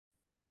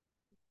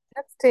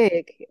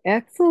Fantastic.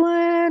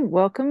 Excellent.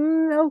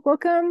 Welcome. Oh,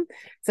 welcome.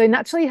 So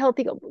Naturally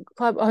Healthy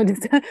Club. Oh,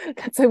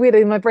 that's so weird.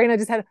 In my brain, I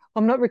just had,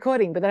 I'm not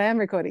recording, but I am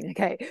recording.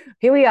 Okay.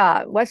 Here we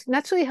are. Watch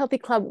Naturally Healthy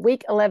Club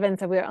week 11.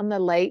 So we're on the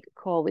late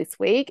call this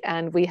week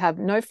and we have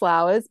no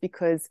flowers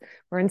because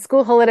we're in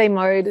school holiday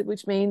mode,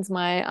 which means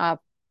my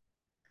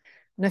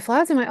no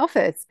flowers in my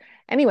office.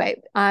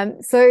 Anyway,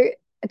 so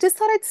I just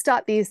thought I'd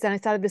start these, and I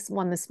started this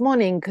one this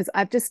morning because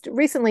I've just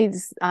recently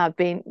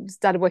been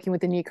started working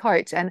with a new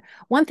coach. And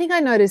one thing I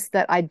noticed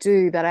that I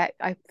do that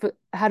I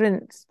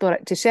hadn't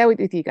thought to share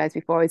with you guys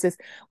before is just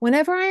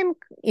whenever I'm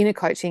in a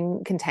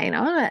coaching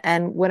container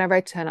and whenever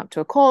I turn up to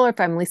a call or if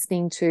I'm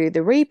listening to the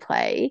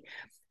replay,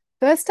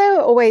 first I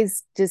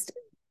always just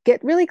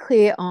get really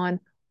clear on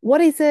what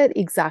is it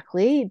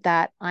exactly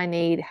that I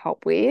need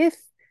help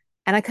with.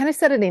 And I kind of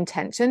set an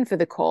intention for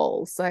the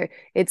call. So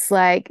it's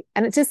like,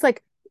 and it's just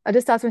like, I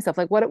just ask myself,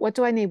 like, what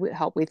do I need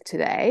help with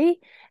today?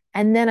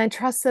 And then I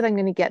trust that I'm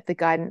going to get the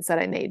guidance that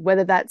I need,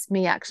 whether that's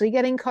me actually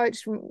getting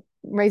coached,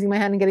 raising my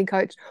hand and getting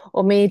coached,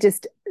 or me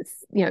just,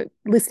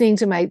 listening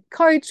to my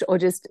coach, or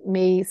just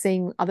me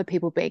seeing other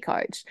people be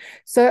coached.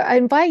 So I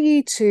invite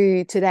you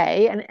to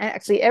today, and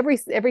actually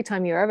every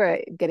time you're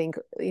ever getting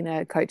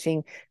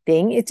coaching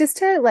thing, it's just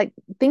to like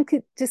think,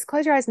 just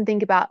close your eyes and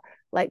think about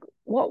like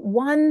what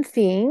one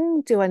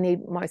thing do I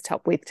need most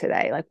help with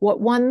today? Like what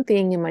one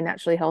thing in my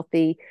Naturally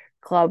Healthy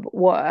Club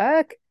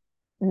work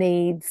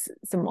needs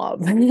some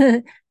love.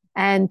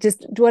 And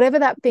just whatever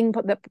that thing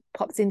that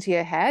pops into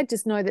your head,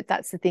 just know that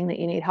that's the thing that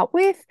you need help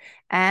with.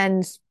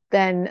 And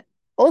then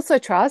also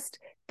trust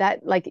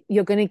that like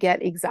you're going to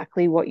get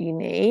exactly what you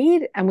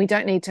need. And we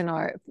don't need to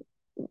know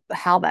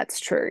how that's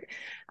true.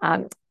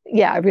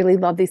 Yeah, I really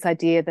love this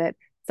idea that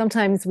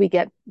sometimes we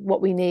get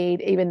what we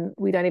need, even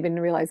we don't even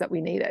realize that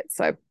we need it.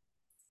 So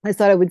I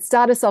thought I would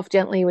start us off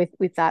gently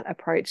with that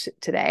approach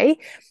today.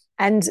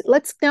 And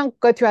let's now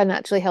go through our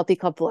Naturally Healthy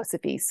Club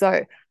philosophy.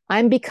 So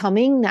I'm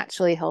becoming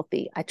naturally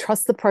healthy. I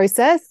trust the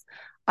process.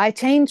 I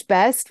change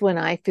best when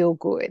I feel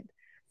good.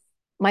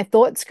 My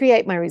thoughts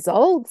create my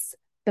results.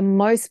 The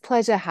most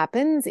pleasure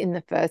happens in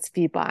the first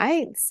few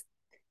bites.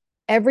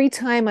 Every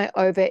time I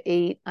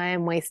overeat, I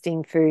am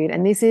wasting food.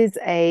 And this is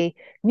a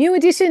new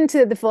addition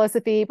to the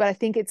philosophy, but I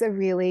think it's a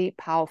really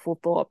powerful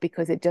thought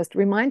because it just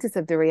reminds us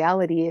of the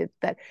reality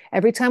that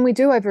every time we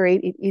do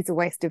overeat, it is a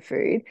waste of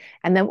food.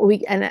 And then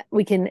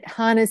we can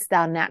harness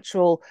our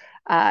natural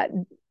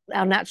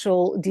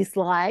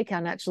dislike,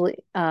 our natural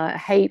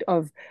hate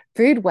of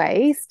food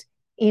waste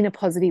in a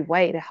positive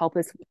way to help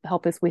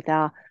us with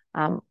our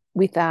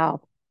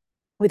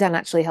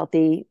naturally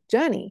healthy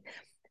journey.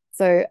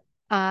 So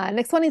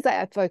next one is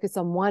that I focus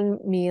on one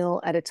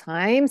meal at a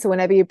time. So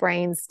whenever your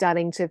brain's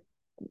starting to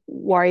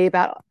worry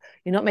about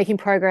you're not making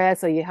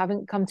progress or you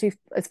haven't come too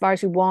as far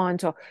as you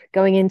want or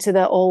going into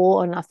the all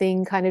or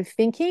nothing kind of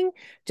thinking,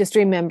 just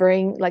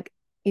remembering like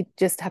you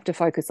just have to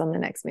focus on the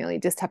next meal. You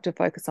just have to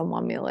focus on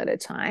one meal at a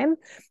time.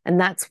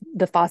 And that's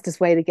the fastest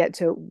way to get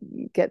to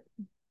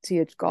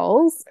your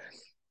goals.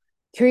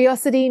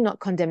 Curiosity, not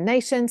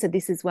condemnation. So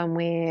this is when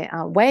we're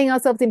weighing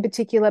ourselves in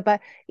particular,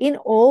 but in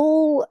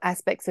all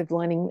aspects of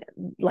learning,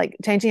 like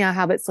changing our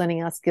habits,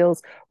 learning our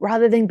skills,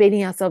 rather than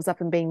beating ourselves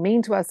up and being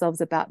mean to ourselves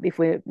about if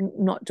we're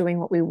not doing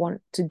what we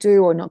want to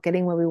do or not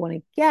getting where we want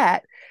to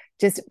get.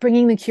 Just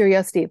bringing the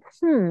curiosity of,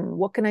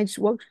 what could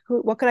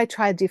I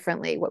try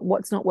differently?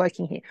 What's not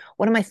working here?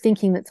 What am I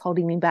thinking that's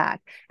holding me back?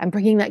 And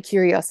bringing that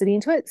curiosity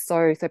into it,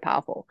 so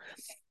powerful.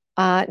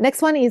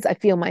 Next one is I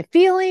feel my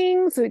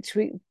feelings,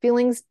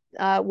 feelings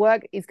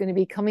work is going to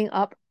be coming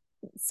up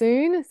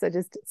soon. So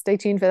just stay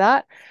tuned for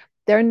that.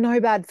 There are no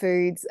bad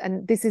foods.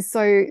 And this is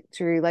so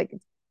true, like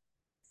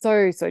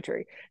so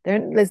true.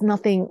 There's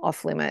nothing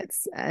off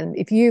limits. And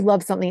if you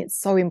love something, it's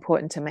so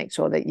important to make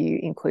sure that you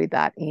include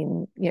that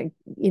in your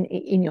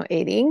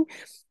eating.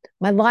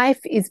 My life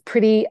is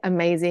pretty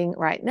amazing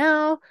right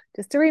now.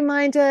 Just a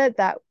reminder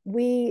that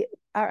we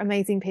are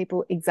amazing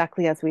people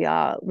exactly as we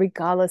are,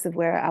 regardless of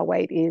where our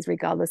weight is,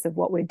 regardless of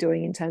what we're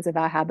doing in terms of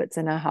our habits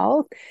and our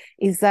health,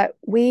 is that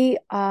we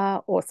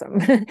are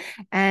awesome.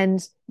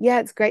 And yeah,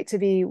 it's great to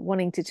be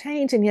wanting to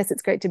change. And yes,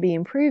 it's great to be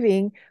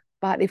improving.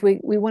 But if we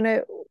want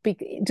to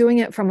be doing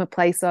it from a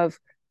place of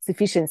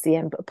sufficiency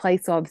and a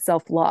place of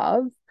self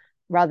love,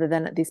 rather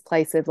than at this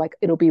place of like,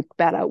 it'll be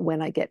better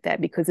when I get there.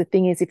 Because the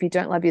thing is, if you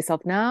don't love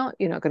yourself now,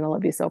 you're not going to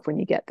love yourself when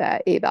you get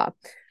there either.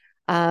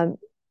 Um,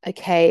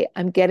 okay,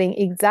 I'm getting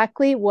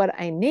exactly what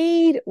I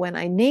need when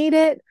I need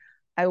it.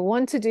 I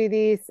want to do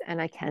this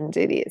and I can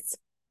do this.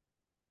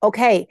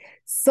 Okay,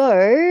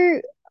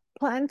 so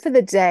plan for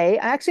the day.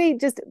 I actually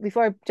just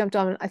before I jumped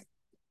on, I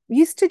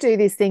used to do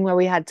this thing where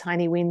we had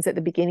tiny wins at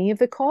the beginning of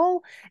the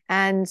call,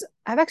 and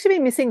I've actually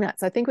been missing that.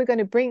 So I think we're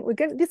going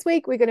this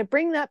week we're going to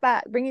bring that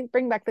back,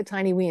 bring back the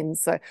tiny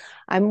wins. So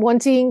I'm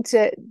wanting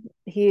to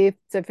hear.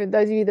 So for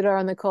those of you that are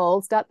on the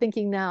call, start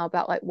thinking now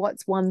about like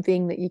what's one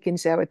thing that you can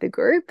share with the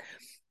group.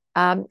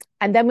 And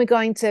then we're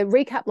going to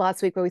recap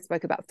last week where we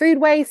spoke about food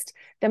waste.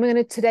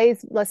 Then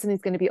today's lesson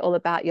is going to be all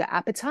about your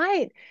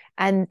appetite,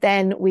 and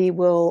then we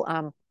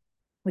will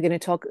we're going to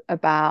talk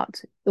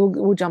about,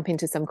 we'll jump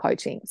into some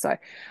coaching. So,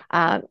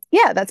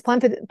 yeah, that's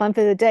plan for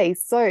the day.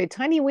 So,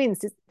 tiny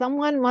wins.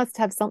 Someone must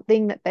have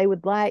something that they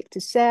would like to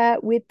share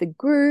with the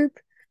group.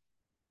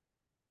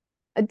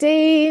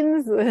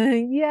 Deans,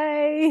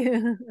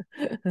 yay.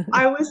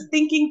 I was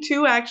thinking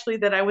too, actually,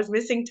 that I was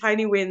missing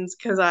tiny wins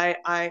because I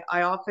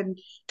often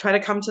try to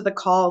come to the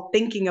call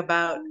thinking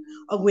about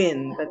a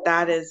win.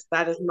 That is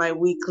my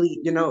weekly,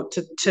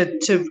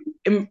 to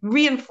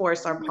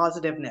reinforce our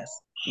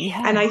positiveness. And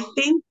Yeah. I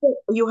think that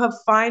you have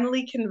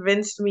finally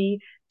convinced me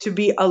to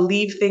be a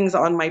leave things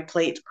on my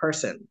plate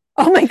person.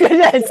 Oh my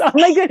goodness. Oh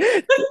my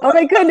goodness. Oh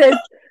my goodness.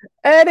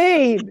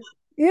 Eddie,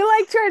 you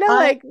like trying to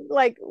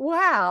I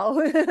wow.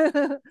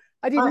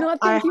 I did I not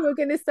I think you were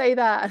going to say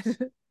that.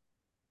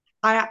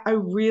 I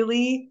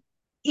really,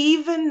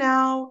 even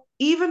now,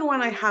 even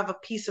when I have a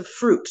piece of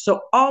fruit,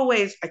 so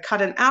always I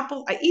cut an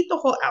apple, I eat the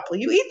whole apple.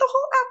 You eat the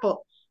whole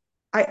apple.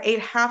 I ate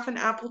half an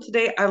apple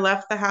today. I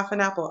left the half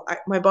an apple.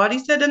 My body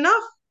said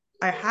enough.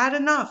 I had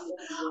enough.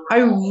 I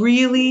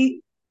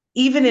really,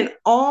 even in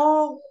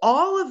all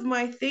of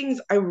my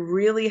things, I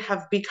really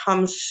have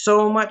become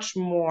so much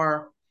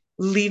more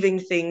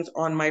leaving things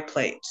on my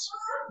plate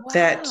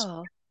that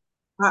Wow.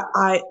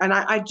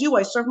 I do.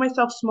 I serve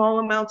myself small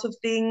amounts of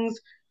things,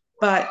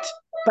 but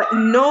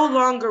no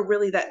longer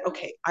really that.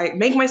 Okay, I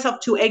make myself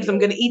 2 eggs. I'm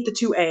going to eat the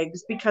 2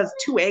 eggs because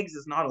 2 eggs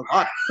is not a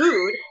lot of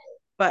food.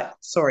 But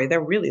sorry,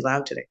 they're really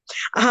loud today.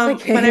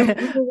 That's But I okay.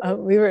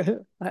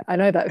 I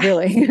know that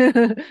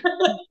feeling.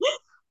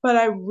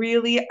 I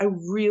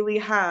really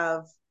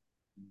have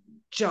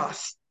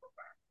just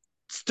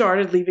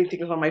started leaving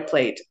things on my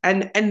plate,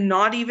 and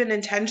not even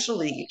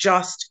intentionally.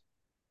 Just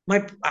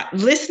my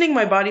listening.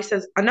 My body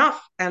says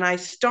enough, and I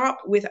stop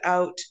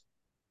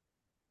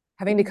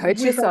Having to coach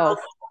without yourself.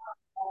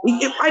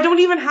 I don't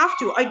even have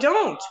to. I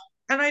don't.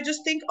 And I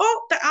just think,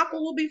 oh, the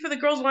apple will be for the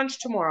girls' lunch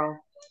tomorrow.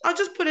 I'll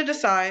just put it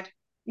aside.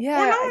 Or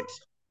Yeah. not.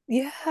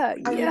 Yeah. I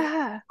mean,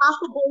 Yeah. half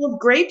a bowl of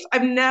grapes.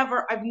 I've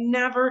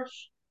never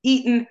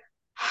eaten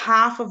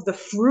half of the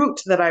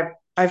fruit that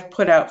I've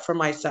put out for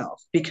myself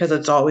because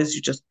it's always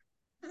you just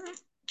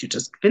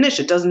finish.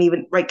 It doesn't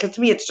even right because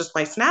to me it's just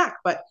my snack.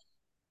 But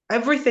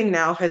everything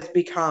now has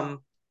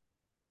become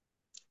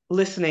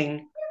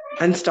listening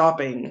and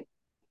stopping,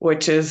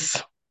 which is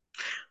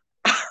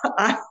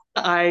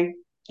I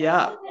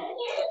yeah.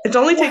 It's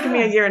only taken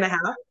me a Yeah. year and a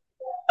half.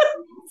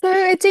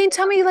 So, Dean,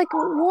 tell me,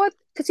 what?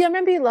 Because I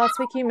remember last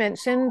week you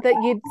mentioned that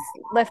you'd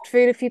left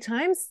food a few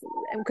times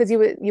because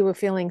you were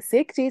feeling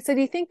sick. Do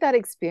you think that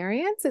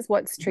experience is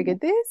what's triggered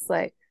this?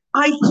 Like,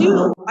 I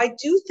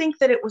do think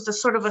that it was a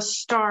sort of a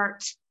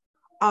start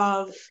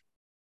of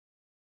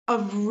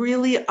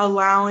really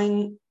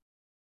allowing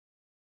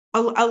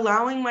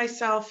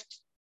myself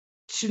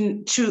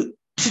to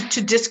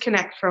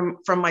disconnect from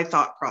my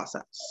thought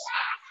process.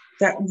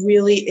 That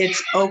really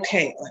it's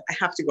okay. I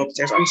have to go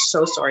upstairs. I'm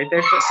so sorry.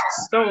 They're just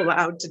so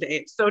loud today.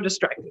 It's so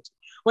distracting.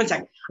 One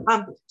second.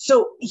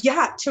 So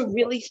yeah, to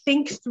really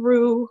think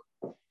through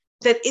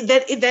that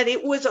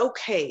it was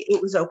okay.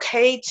 It was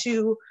okay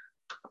to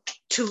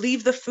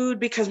leave the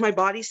food because my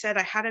body said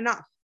I had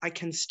enough. I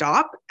can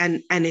stop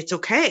and it's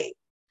okay.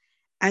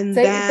 And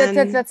so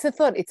then that's the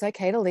thought. It's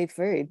okay to leave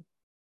food,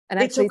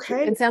 and it's actually,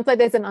 okay. it sounds like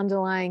there's an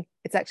underlying.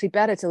 It's actually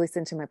better to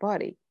listen to my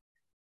body.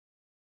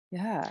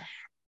 Yeah.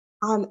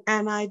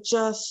 And I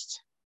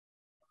just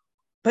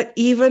but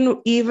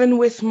even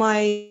with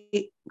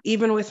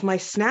my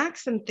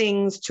snacks and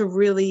things to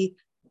really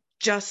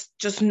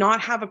just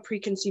not have a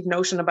preconceived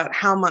notion about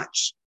how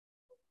much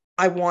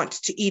I want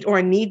to eat or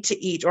I need to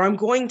eat or I'm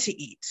going to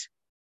eat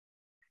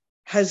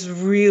has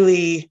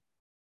really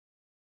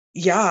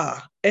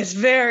yeah, it's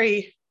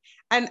very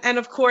and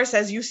of course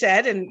as you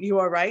said and you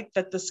are right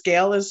that the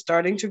scale is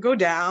starting to go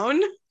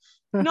down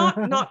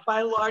not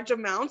by large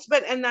amounts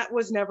but and that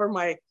was never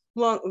my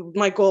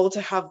goal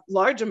to have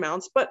large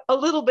amounts but a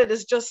little bit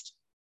is just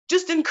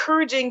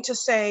encouraging to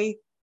say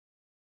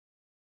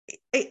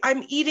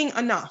I'm eating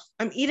enough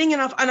and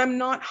I'm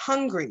not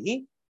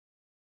hungry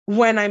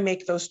when I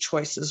make those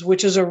choices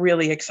which is a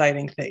really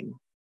exciting thing.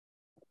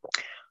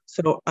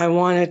 So I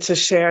wanted to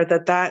share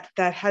that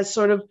has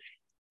sort of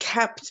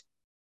kept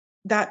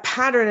that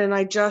pattern and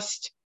I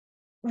just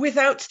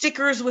without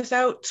stickers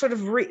without sort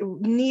of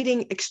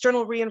needing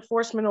external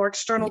reinforcement or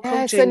external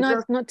Yeah. So coaching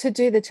not to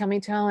do the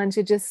tummy challenge.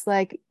 You're just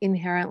like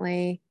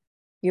inherently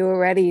you were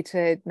ready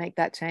to make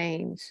that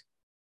change.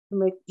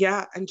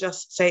 and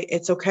just say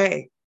it's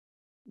okay.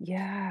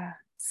 Yeah.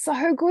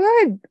 So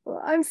good.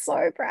 I'm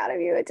so proud of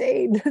you,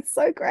 Adine. That's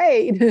so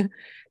great.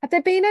 Have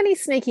there been any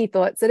sneaky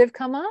thoughts that have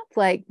come up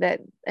like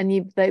that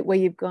and where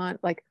you've gone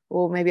like,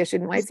 oh, maybe I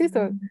shouldn't waste this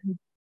or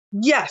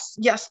Yes,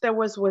 there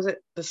was it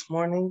this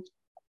morning,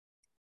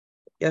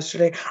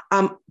 yesterday.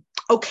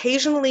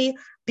 Occasionally,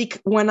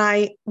 when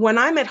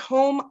I'm at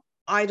home,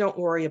 I don't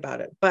worry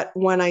about it. But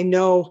when I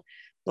know,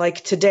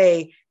 like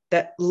today,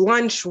 that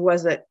lunch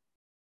was at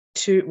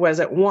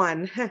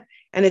 1,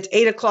 and it's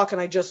 8 o'clock,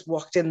 and I just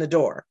walked in the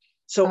door,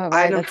 so oh I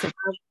right, don't that's have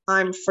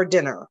time for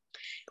dinner.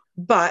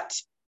 But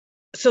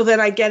so then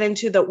I get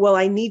into the, well,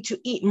 I need to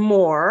eat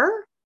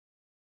more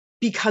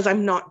because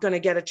I'm not going to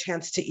get a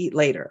chance to eat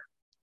later.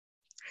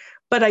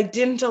 But I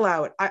didn't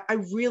allow it. I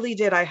really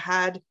did. I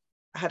had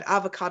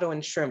avocado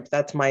and shrimp.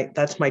 That's my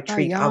Oh,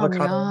 treat. yum,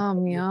 Avocado.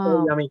 yum, So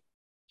yum. yummy.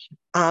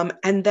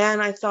 And then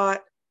I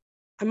thought,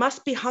 I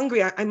must be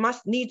hungry. I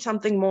must need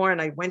something more.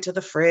 And I went to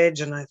the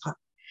fridge and I thought,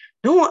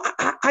 no,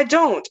 I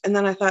don't. And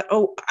then I thought,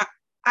 oh,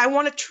 I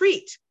want a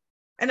treat.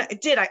 And I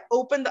did. I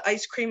opened the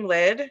ice cream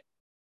lid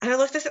and I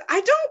looked, I said,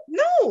 I don't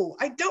know.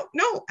 I don't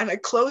know. And I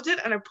closed it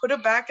and I put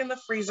it back in the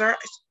freezer.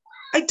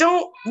 I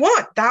don't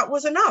want. That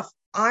was enough.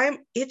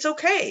 It's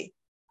okay.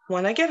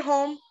 When I get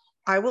home,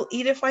 I will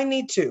eat if I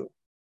need to.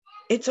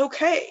 It's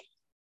okay.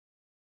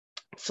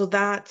 So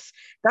that's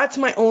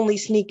my only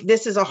sneak.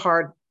 This is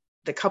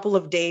the couple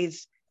of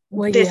days.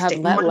 Well, you This have day,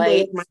 let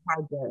Monday is late. my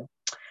hard day.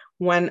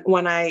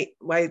 When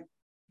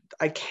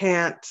I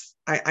can't,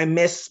 I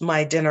miss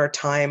my dinner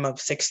time of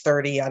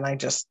 6:30 and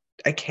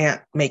I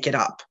can't make it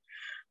up.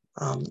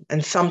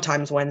 And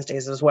sometimes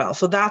Wednesdays as well.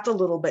 So that's a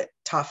little bit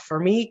tough for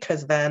me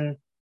because then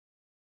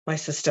my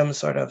system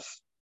sort of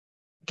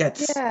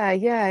gets, Yeah,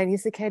 yeah, and your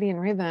circadian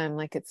rhythm,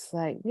 like it's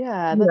like,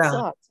 yeah, that yeah.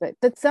 sucks. But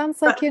that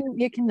sounds like But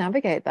you can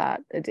navigate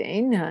that,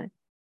 Adine.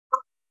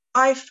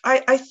 I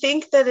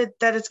think that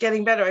it's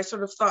getting better. I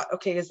sort of thought,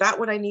 okay, is that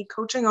what I need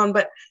coaching on?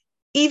 But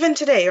even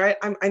today, right?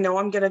 I know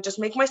I'm gonna just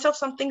make myself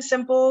something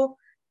simple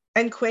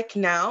and quick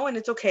now, and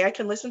it's okay. I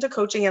can listen to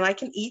coaching and I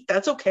can eat.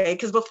 That's okay.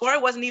 Because before I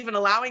wasn't even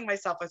allowing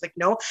myself. I was like,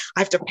 no, I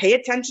have to pay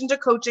attention to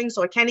coaching,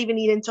 so I can't even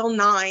eat until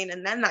 9,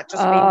 and then that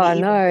just made me Oh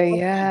even no, more.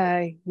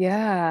 yeah,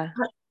 yeah.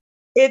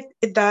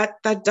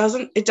 That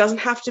doesn't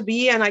have to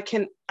be, and I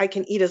can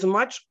eat as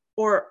much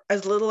or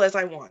as little as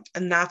I want,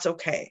 and that's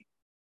okay.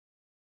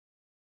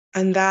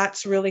 And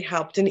that's really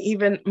helped. And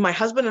even my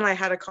husband and I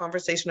had a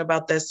conversation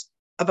about this,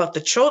 about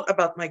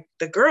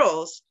the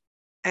girls,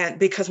 and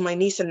because my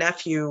niece and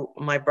nephew,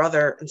 my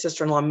brother and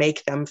sister-in-law,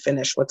 make them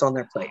finish what's on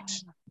their plate.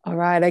 All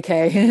right,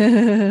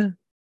 okay.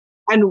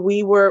 And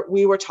we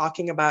were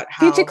talking about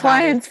how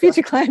that is just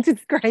Future clients is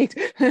great.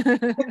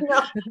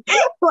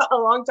 a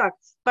long time.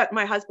 But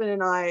my husband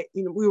and I,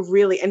 we were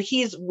really, and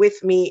he's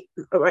with me,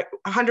 right,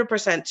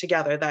 100%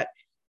 together, that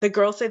the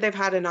girls say they've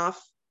had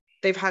enough,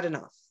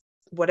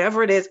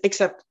 whatever it is,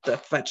 except the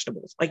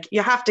vegetables. Like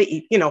you have to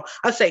eat,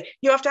 I'll say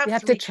you have to You have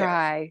have to 3 carrots.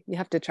 try. You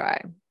have to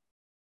try.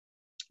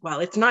 Well,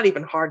 it's not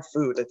even hard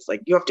food. It's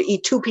like you have to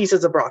eat 2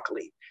 pieces of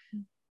broccoli.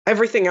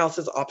 Everything else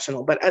is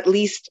optional, but at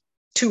least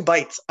 2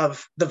 bites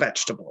of the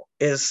vegetable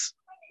is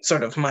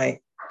sort of my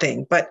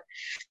thing. But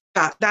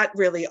that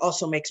really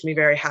also makes me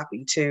very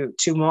happy to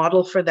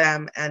model for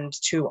them and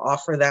to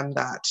offer them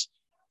that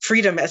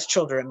freedom as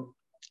children,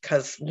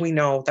 because we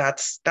know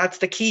that's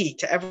the key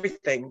to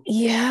everything.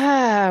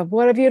 Yeah,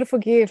 what a beautiful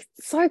gift.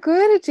 So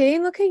good,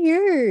 Adine. Look at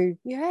you.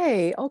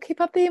 Yay. I'll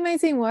keep up the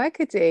amazing work,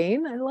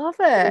 Adine. I love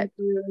it.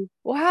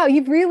 Wow,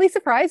 you've really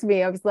surprised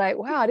me. I was like,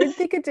 wow, I didn't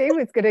think Adine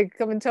was going to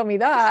come and tell me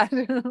that.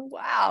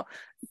 Wow.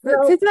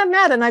 Well, Isn't that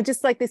mad? And I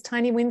just like this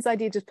tiny wins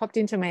idea just popped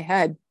into my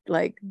head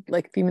like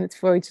a few minutes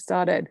before we just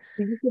started.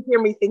 you could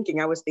hear me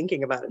thinking. I was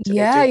thinking about it today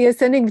Yeah, too. you're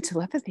sending me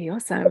telepathy.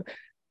 Awesome.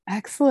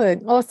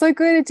 Excellent. Oh, so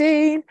good,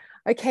 Adine.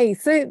 Okay,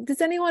 so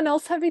does anyone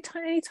else have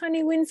any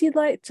tiny wins you'd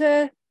like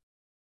to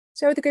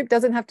share with the group?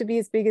 Doesn't have to be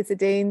as big as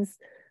Adine's.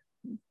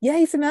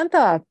 Yay,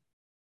 Samantha.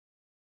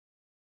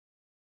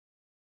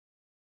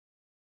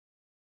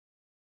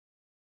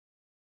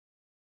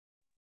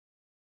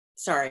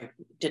 Sorry,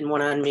 didn't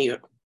want to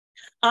unmute.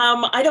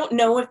 I don't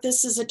know if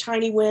this is a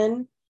tiny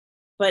win,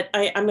 but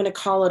I'm going to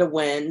call it a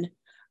win.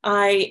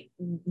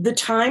 The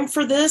time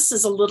for this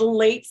is a little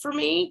late for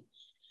me,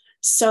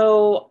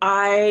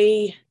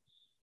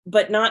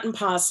 but not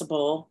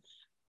impossible.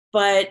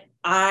 But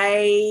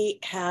I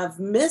have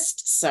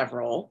missed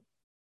several,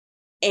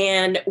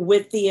 and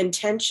with the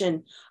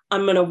intention,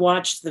 I'm going to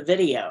watch the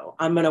video.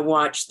 I'm going to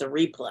watch the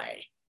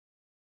replay,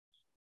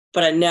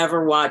 but I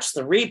never watched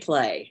the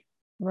replay.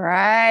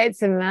 Right,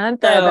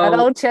 Samantha, that So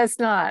old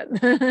chestnut.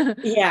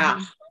 yeah.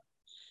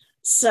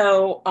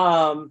 So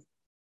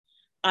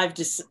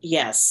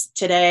yes,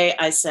 today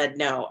I said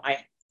no,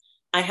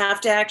 I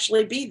have to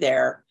actually be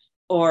there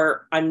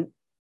or I'm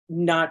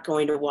not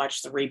going to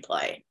watch the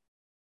replay.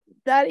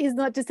 That is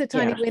not just a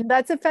tiny Yeah. win.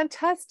 That's a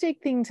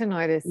fantastic thing to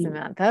notice, Yeah.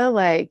 Samantha.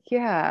 Like,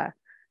 yeah,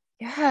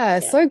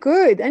 so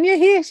good. And you're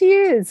here, she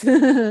is.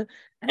 Yeah.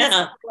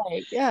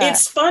 Like, yeah.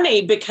 It's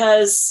funny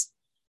because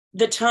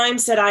the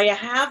times that I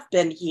have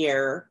been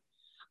here,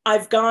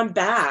 I've gone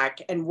back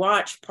and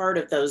watched part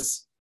of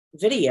those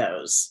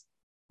videos,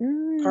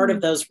 part of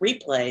those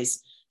replays.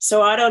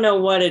 So I don't know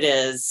what it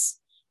is,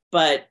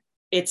 but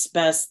it's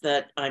best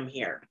that I'm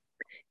here.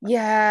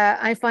 Yeah,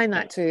 I find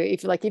that too.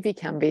 If you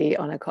can be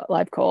on a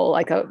live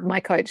call, my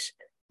coach,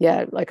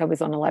 yeah, like I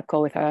was on a live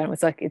call with her, and it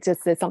was like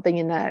there's something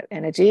in that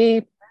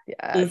energy.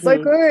 Yeah, so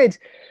Mm-hmm. good,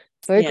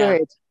 so Yeah.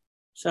 good.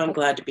 So I'm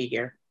glad to be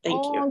here.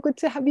 Thank you. Oh, good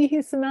to have you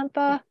here,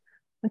 Samantha.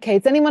 Okay,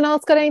 has anyone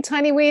else got any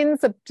tiny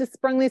wins? I've just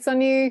sprung this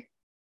on you.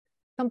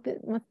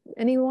 Something,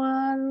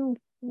 anyone?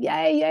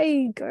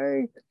 Yay,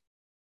 go.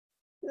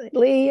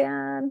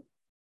 Leanne.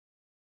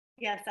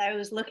 Yes, I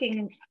was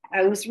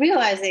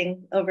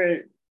realizing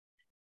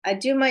I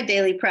do my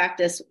daily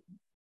practice.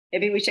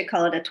 Maybe we should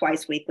call it a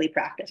twice weekly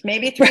practice,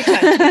 maybe 3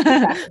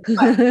 times.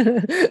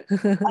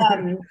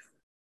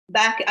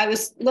 Back, I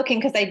was looking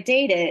because I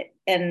dated,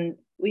 and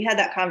we had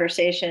that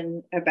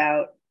conversation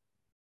about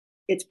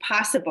it's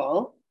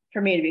possible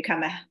for me to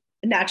become a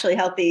naturally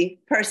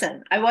healthy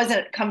person. I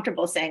wasn't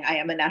comfortable saying I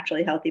am a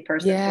naturally healthy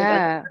person.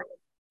 Yeah.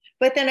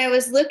 But then I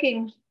was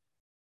looking,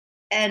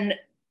 and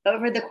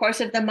over the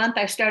course of the month,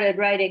 I started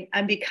writing,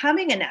 I'm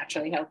becoming a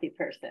naturally healthy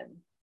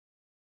person.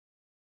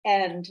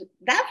 And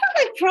that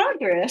felt like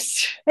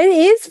progress. It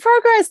is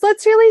progress.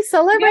 Let's really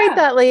celebrate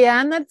that,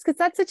 Leanne. That's because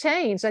that's a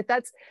change. Like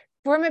that's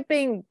from it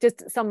being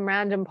just some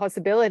random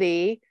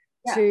possibility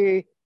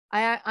to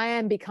I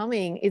am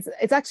becoming.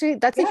 It's actually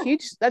that's a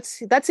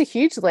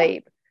huge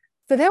leap.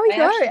 So there we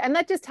go. And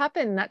that just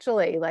happened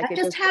naturally. Like it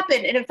just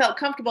happened, and it felt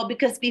comfortable,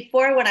 because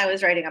before, when I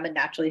was writing, I'm a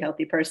naturally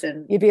healthy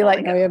person, you'd be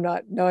like, no, I'm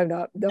not. No, I'm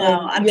not. No,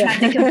 I'm trying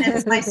to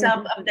convince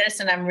myself of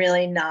this, and I'm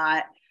really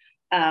not.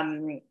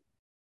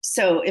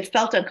 So it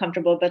felt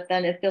uncomfortable, but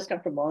then it feels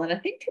comfortable. And I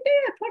think today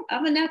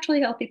I'm a naturally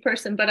healthy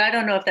person, but I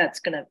don't know if that's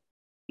going to,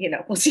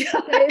 we'll see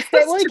how that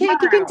goes. Well, you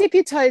can dip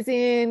your toes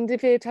in,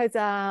 dip your toes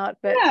out.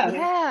 But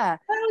that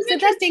was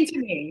interesting to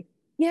me.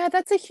 Yeah,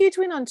 that's a huge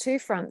win on two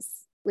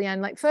fronts, Leanne.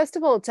 Like, first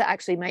of all, to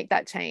actually make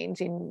that change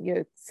in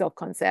your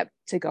self-concept,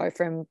 to go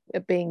from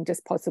it being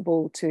just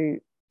possible to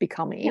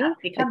becoming.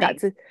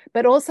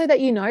 But also that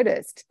you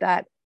noticed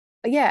that.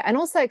 Yeah, and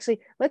also actually,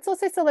 let's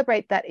also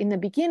celebrate that in the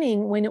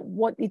beginning, when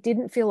it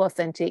didn't feel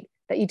authentic,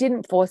 that you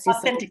didn't force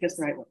yourself. Authentic is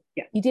the right word.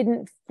 Yeah. You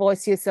didn't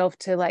force yourself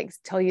to like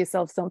tell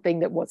yourself something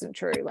that wasn't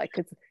true, like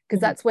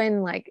because that's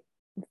when like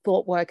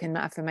thought work and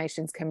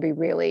affirmations can be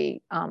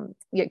really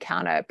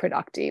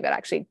counterproductive. It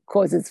actually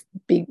causes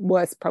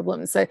worse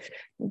problems. So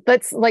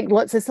let's like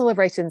lots of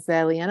celebrations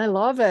there, Leanne. I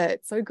love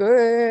it. So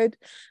good.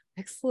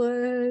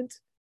 Excellent.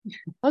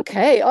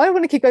 Okay, I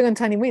want to keep going on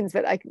tiny wins,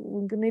 but I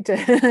need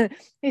to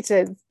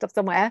stop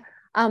somewhere.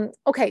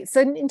 Okay,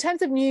 so in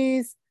terms of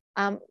news,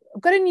 I've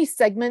got a new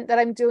segment that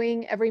I'm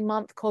doing every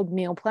month called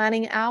Meal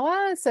Planning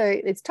Hour. So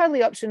it's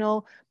totally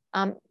optional.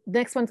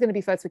 Next one's going to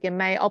be first week in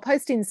May. I'll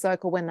post in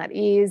Circle when that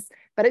is,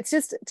 but it's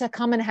just to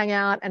come and hang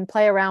out and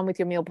play around with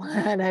your meal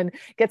plan and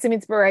get some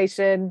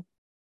inspiration.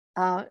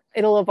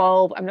 It'll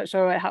evolve. I'm not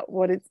sure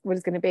what it's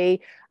going to be,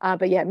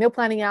 but yeah, Meal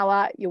Planning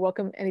Hour. You're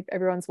welcome, and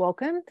everyone's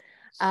welcome.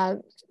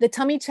 The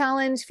tummy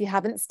challenge, if you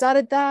haven't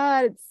started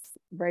that, it's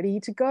ready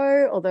to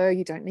go, although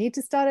you don't need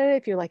to start it.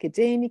 If you're like a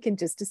Dean, you can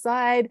just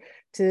decide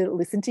to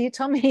listen to your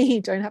tummy.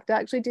 You don't have to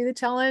actually do the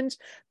challenge,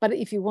 but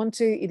if you want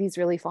to, it is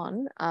really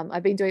fun.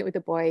 I've been doing it with the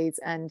boys,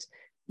 and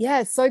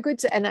yeah, so good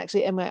to, and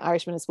actually, and my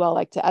Irishman as well,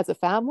 like to as a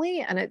family,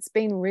 and it's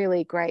been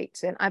really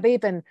great. And I've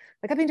been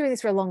doing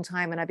this for a long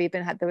time, and I've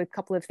even had, there were a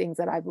couple of things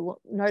that I've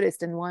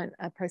noticed, and one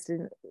I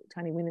posted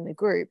Tiny Win in the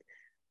group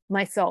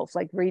myself,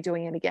 like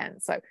redoing it again.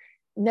 So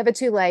never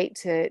too late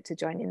to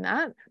join in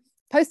that.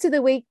 Post of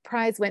the week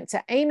prize went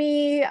to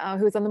Amy,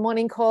 who was on the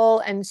morning call,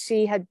 and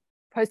she had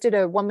posted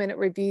a 1-minute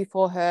review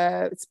for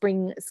her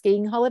spring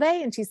skiing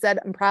holiday. And she said,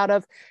 I'm proud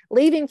of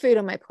leaving food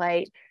on my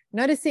plate,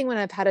 noticing when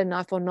I've had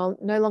enough or no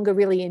longer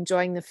really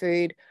enjoying the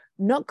food,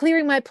 not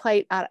clearing my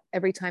plate out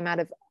every time out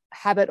of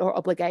habit or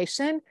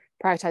obligation,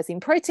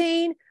 prioritizing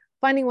protein,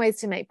 finding ways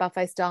to make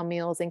buffet style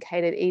meals and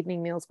catered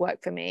evening meals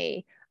work for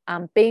me.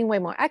 Being way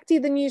more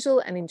active than usual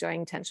and enjoying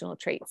intentional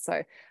treats.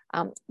 So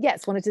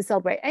yes, wanted to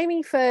celebrate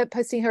Amy for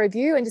posting her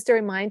review. And just a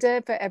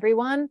reminder for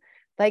everyone,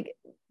 like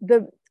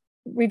the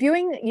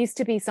reviewing used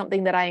to be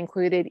something that I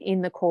included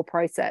in the core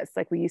process.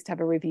 Like we used to have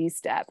a review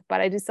step, but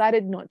I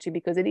decided not to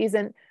because it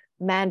isn't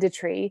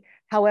mandatory.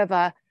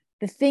 However,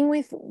 the thing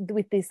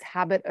with this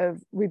habit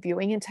of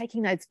reviewing and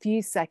taking those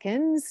few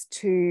seconds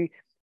to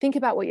think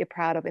about what you're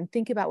proud of and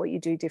think about what you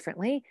do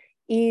differently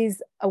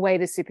is a way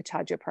to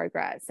supercharge your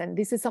progress. And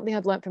this is something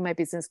I've learned from my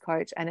business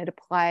coach, and it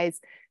applies.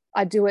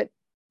 I do it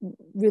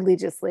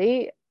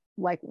religiously.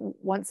 Like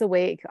once a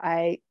week,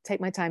 I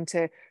take my time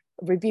to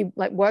review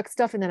like work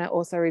stuff, and then I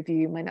also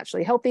review my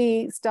naturally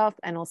healthy stuff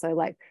and also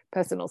like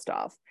personal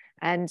stuff.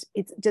 And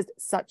it's just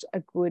such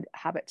a good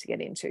habit to get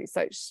into.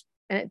 So,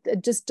 and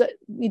it just,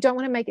 you don't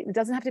want to make it, it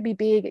doesn't have to be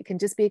big. It can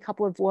just be a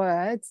couple of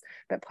words,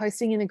 but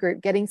posting in a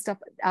group, getting stuff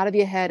out of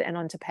your head and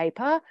onto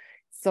paper,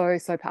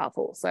 so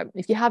powerful. So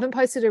if you haven't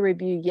posted a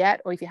review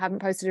yet, or if you haven't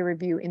posted a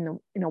review in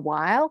a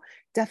while,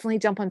 definitely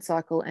jump on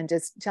Circle and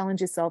just challenge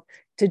yourself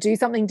to do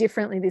something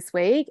differently this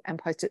week and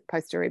post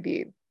a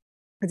review,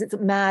 because it's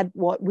mad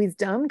what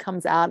wisdom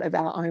comes out of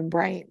our own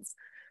brains.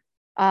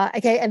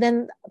 Okay, and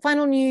then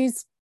final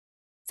news.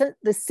 So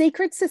the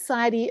Secret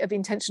Society of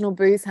Intentional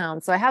Booze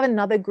Hounds. So I have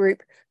another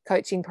group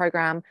coaching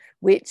program,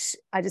 which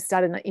I just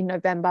started in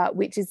November,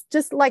 which is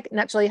just like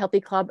Naturally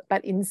Healthy Club,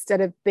 but instead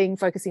of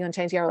focusing on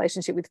changing our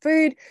relationship with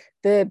food,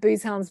 the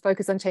Booze Hounds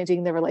focus on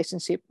changing their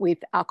relationship with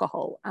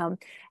alcohol. And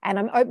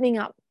I'm opening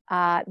up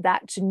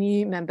that to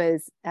new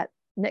members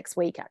next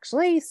week,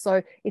 actually.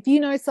 So if you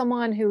know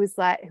someone who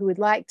would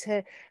like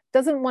to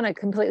doesn't want to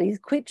completely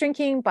quit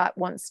drinking, but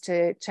wants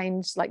to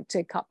change, like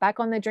to cut back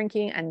on their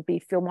drinking and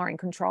feel more in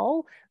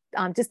control,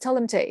 just tell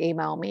them to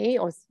email me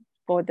or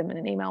forward them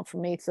an email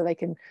from me so they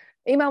can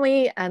email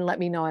me and let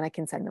me know, and I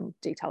can send them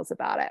details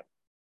about it.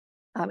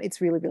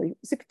 It's really, really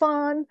super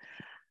fun.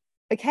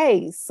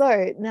 Okay,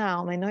 so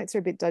now my notes are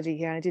a bit dodgy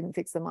here and I didn't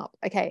fix them up.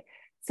 Okay,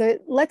 so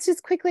let's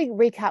just quickly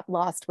recap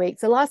last week.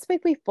 So last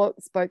week we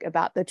spoke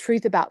about the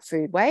truth about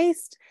food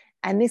waste,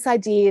 and this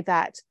idea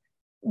that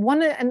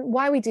and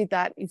why we did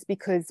that is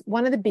because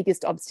one of the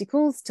biggest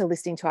obstacles to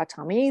listening to our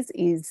tummies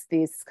is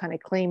this kind of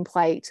clean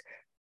plate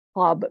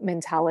club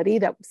mentality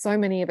that so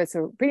many of us,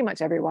 are pretty much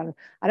everyone,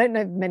 I don't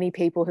know many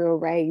people who are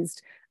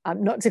raised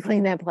not to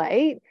clean their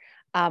plate,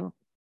 and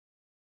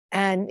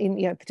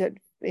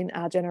in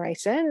our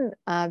generation,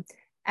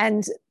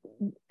 and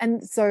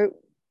so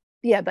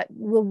yeah, but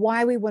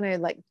why we want to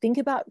like think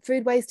about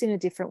food waste in a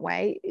different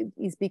way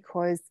is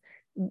because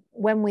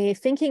when we're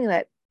thinking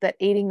that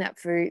eating that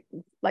food,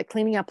 like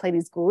cleaning our plate,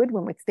 is good,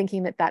 when we're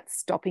thinking that that's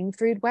stopping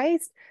food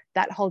waste,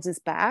 that holds us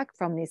back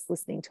from this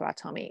listening to our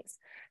tummies.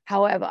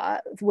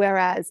 However,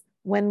 whereas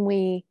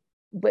in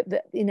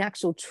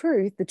actual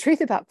truth, the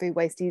truth about food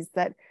waste is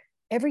that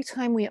every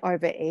time we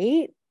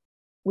overeat,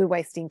 we're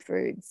wasting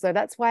food. So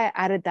that's why I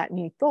added that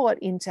new thought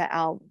into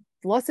our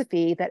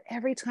philosophy, that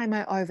every time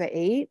I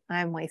overeat,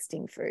 I'm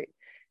wasting food.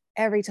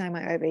 Every time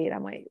I overeat,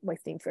 I'm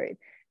wasting food.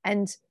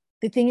 And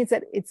the thing is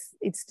that it's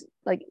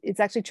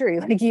actually true.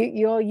 Like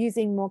you're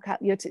using more,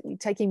 you're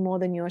taking more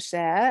than your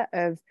share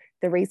of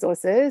the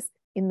resources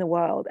in the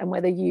world. And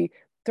whether you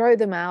throw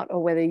them out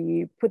or whether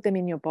you put them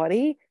in your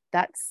body,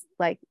 that's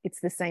like,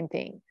 it's the same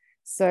thing.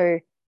 So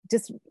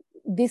just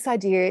this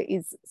idea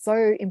is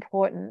so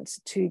important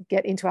to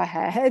get into our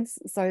heads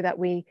so that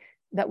we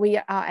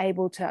are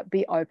able to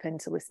be open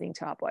to listening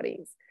to our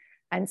bodies.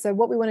 And so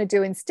what we want to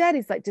do instead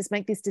is like just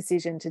make this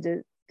decision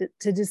to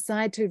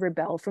decide to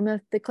rebel from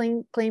the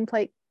clean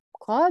plate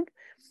club,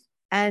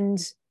 and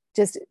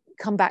just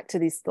come back to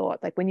this thought.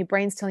 Like when your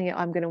brain's telling you,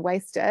 I'm going to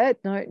waste it,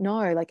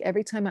 no, like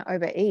every time I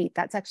overeat,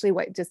 that's actually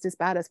just as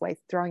bad as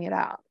throwing it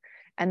out.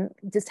 And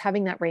just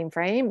having that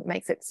reframe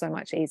makes it so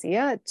much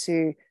easier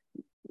to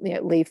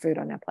leave food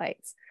on our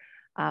plates.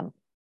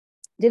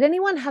 Did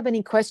anyone have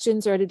any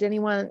questions, or did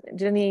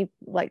any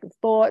like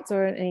thoughts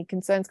or any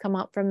concerns come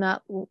up from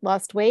that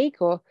last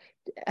week? Or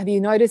have you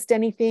noticed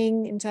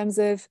anything in terms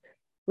of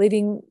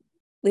leaving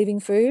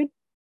food?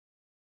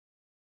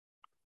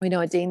 We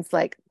know Dean's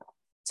like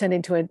turned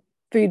into a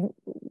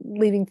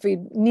leaving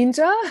food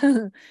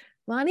ninja.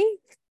 Marnie?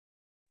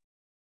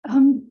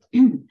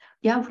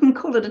 Yeah, I wouldn't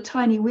call it a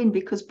tiny win,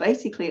 because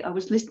basically I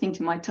was listening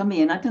to my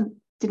tummy and I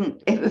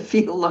didn't ever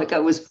feel like I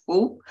was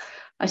full.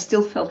 I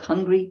still felt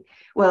hungry.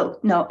 Well,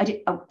 no,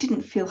 I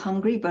didn't feel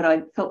hungry, but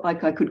I felt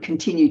like I could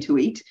continue to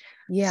eat.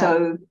 Yeah.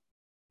 So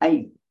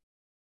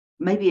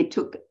maybe it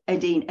took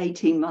Adine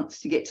 18 months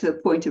to get to the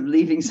point of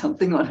leaving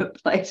something on a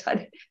plate.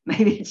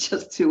 Maybe it's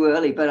just too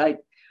early, but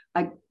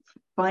I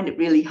find it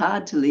really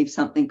hard to leave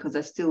something because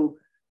I still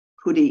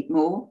could eat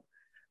more.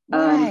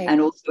 Right. And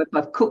also if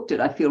I've cooked it,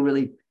 I feel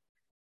really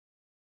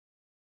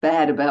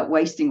bad about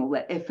wasting all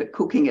that effort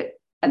cooking it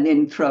and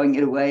then throwing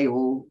it away,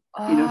 or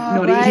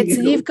not right. eating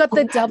so it. You've got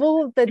the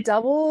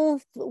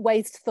double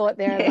waste thought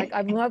there. Yeah. Like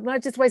I'm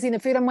not just wasting the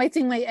food, I'm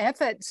wasting my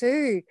effort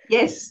too.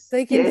 Yes. So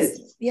you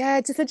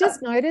can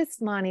just notice,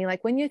 Marnie,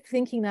 like when you're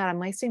thinking that I'm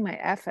wasting my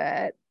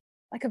effort,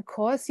 like of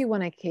course you're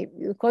going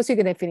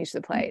to finish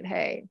the plate.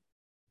 Hey.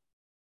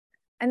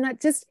 And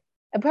that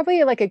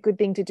probably like a good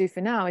thing to do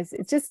for now is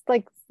it's just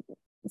like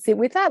sit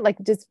with that, like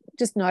just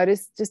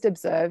notice, just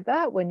observe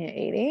that when you're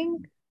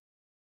eating.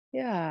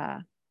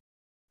 Yeah.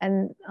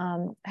 And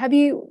have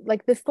you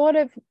like the thought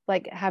of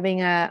like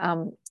having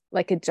a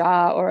like a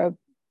jar or a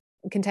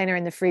container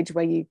in the fridge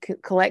where you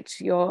collect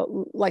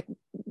your, like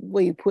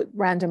where you put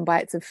random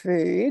bites of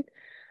food?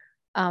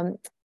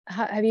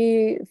 Have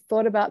you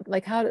thought about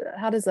like how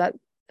does that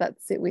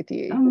sit with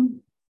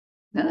you?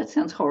 No, that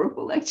sounds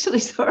horrible, actually.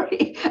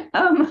 Sorry.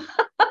 No,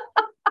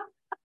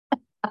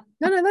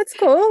 that's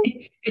cool.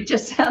 It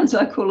just sounds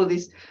like all of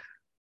this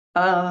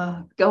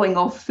going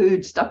off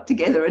food stuck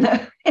together in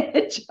a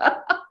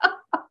jar.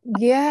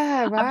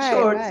 Yeah, right. I'm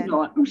sure right. it's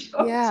not. I'm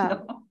sure it's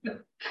not.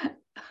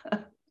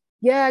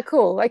 Yeah,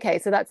 cool. Okay,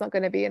 so that's not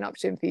going to be an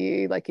option for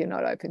you. Like you're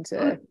not open to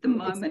at the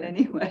moment,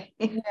 anyway.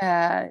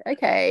 Yeah.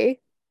 Okay.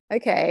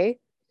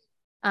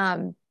 So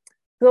I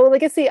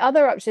guess the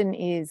other option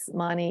is,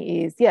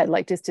 Marnie, is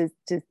like just to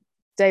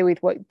stay with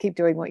keep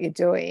doing what you're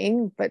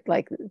doing, but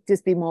like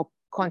just be more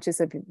conscious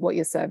of what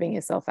you're serving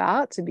yourself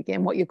out to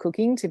begin, what you're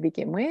cooking to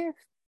begin with.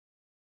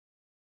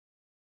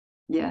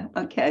 Yeah.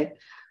 Okay.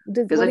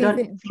 Because I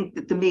don't think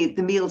that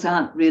the meals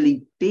aren't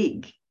really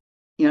big.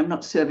 I'm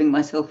not serving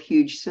myself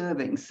huge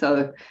servings.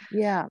 So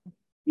yeah,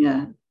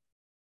 of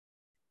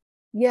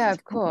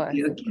course,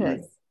 okay. of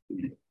course.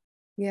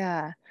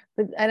 Yeah.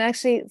 And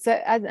actually, so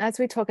as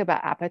we talk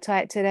about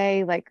appetite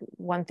today, like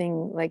one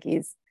thing like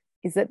is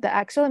that the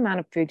actual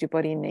amount of food your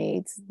body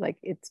needs, like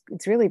it's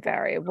really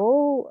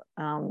variable.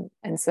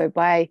 And so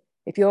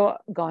if you're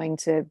going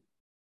to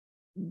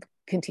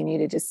continue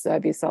to just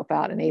serve yourself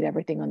out and eat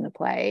everything on the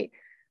plate,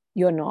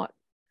 you're not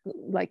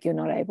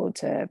able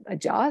to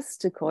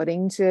adjust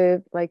according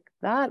to like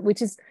that,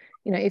 which is,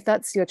 you know, if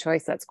that's your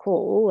choice, that's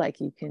cool,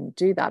 like you can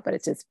do that, but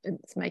it's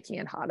making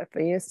it harder for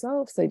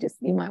yourself. So just,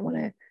 you might want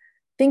to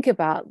think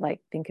about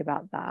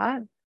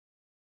that.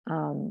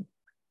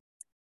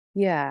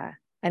 Yeah.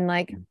 And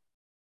like,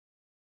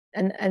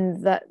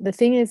 and the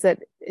thing is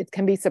that it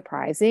can be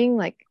surprising,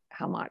 like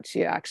how much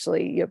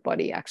your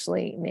body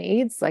actually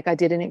needs. Like I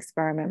did an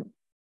experiment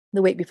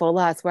the week before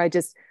last where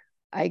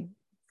I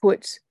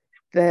put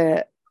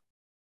the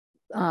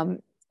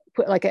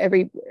put like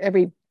every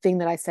thing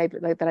that I saved,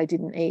 like that I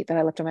didn't eat, that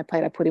I left on my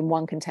plate, I put in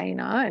one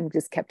container and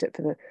just kept it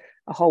for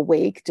a whole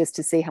week just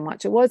to see how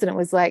much it was. And it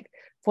was like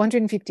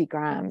 450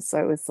 grams. So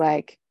it was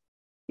like,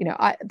 you know,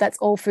 that's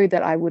all food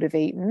that I would have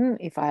eaten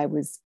if I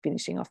was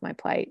finishing off my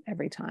plate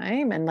every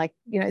time. And like,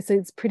 you know, so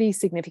it's pretty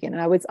significant.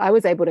 And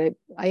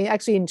I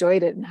actually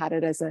enjoyed it and had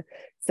it as a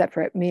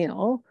separate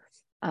meal.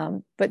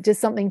 But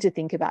just something to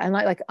think about. And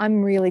like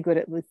I'm really good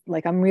at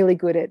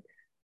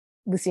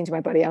listening to my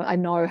body. I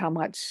know how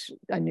much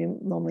I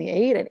normally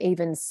eat, and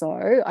even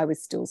so I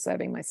was still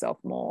serving myself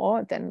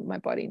more than my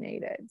body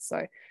needed.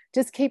 So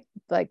just keep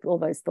like all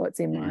those thoughts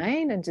in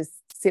mind and just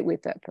sit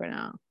with it for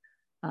now.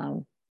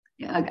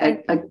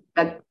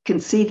 I can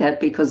see that,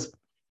 because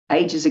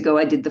ages ago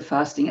I did the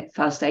Fast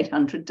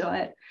 800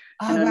 diet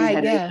and only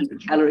had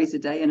 800 calories a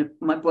day, and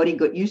my body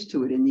got used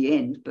to it in the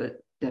end.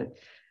 But the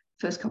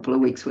first couple of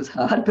weeks was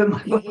hard, but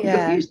my body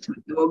got used to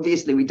it. So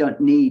obviously we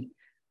don't need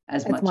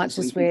as much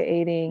as we're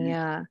eating.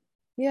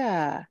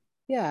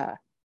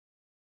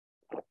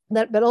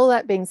 But all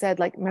that being said,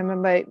 like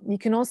remember, you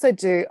can also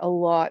do a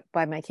lot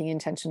by making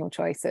intentional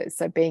choices.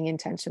 So being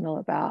intentional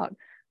about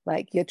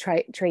like your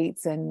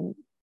treats and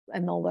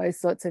all those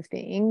sorts of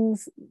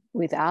things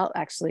without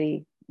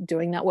actually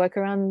doing that work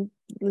around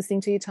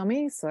listening to your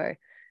tummy. So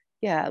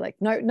yeah, like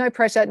no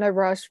pressure, no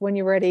rush. When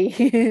you're ready.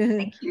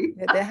 Thank you.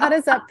 How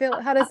does that feel,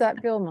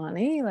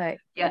 Marnie? Like,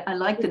 yeah, I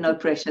like the no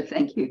pressure.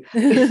 Thank you.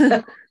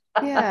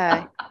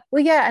 Yeah.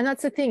 Well, yeah, and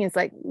that's the thing, is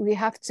like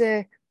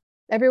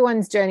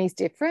everyone's journey is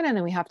different, and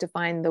then we have to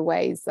find the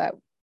ways that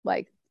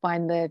like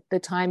find the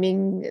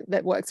timing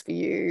that works for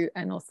you.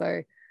 And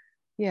also,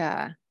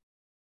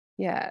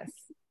 yes.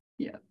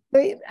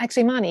 But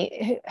actually,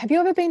 Marnie, have you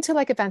ever been to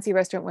like a fancy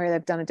restaurant where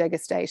they've done a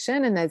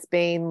degustation and there's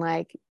been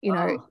like, you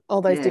know,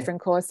 all those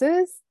different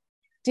courses?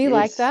 Do you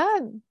like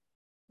that?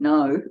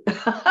 No.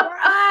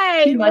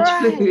 Right. Too much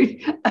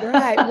food.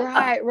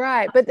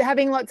 Right. But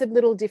having lots of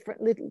little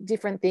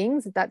different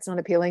things, that's not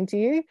appealing to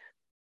you?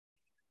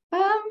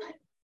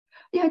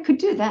 Yeah, I could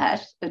do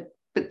that. But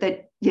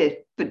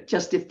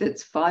just if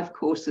it's 5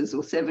 courses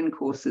or 7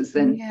 courses,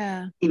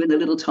 then even the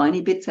little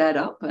tiny bits add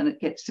up and it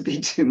gets to be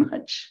too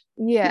much.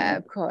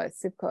 Of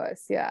course.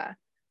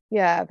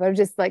 But I'm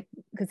just like,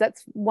 because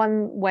that's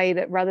one way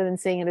that, rather than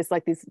seeing it as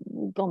like this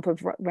lump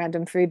of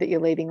random food that you're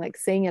leaving, like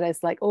seeing it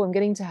as like, oh, I'm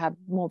getting to have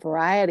more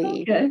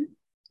variety,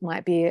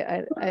 might be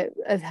a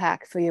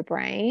hack for your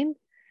brain.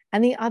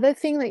 And the other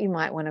thing that you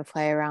might want to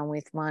play around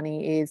with,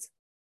 Marnie, is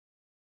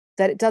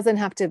that it doesn't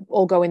have to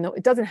all go in the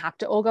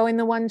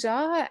one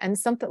jar. And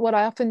what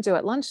I often do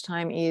at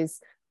lunchtime is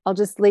I'll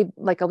just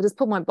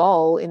put my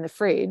bowl in the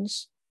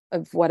fridge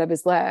of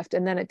whatever's left,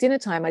 and then at dinner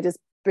time I just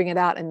bring it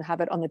out and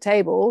have it on the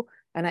table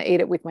and I eat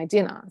it with my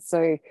dinner.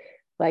 So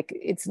like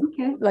it's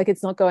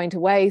not going to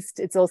waste.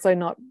 It's also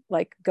not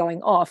like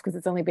going off because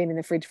it's only been in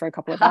the fridge for a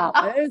couple of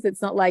hours.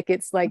 It's not like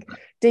it's like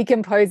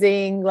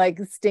decomposing like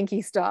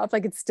stinky stuff.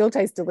 Like it still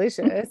tastes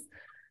delicious.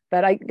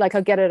 But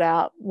I'll get it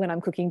out when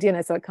I'm cooking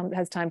dinner, so it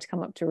has time to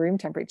come up to room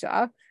temperature,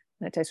 and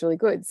it tastes really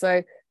good.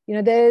 So, you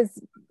know, there's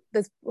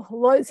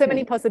so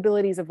many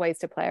possibilities of ways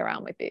to play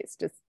around with this.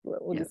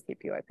 We'll just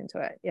keep you open to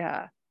it.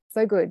 Yeah,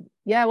 so good.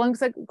 Yeah, well, I'm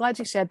so glad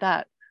you shared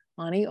that,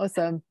 Marnie.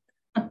 Awesome.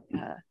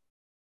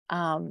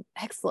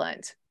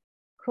 Excellent.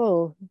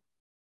 Cool.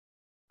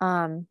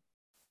 Dean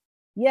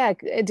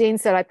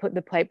said I put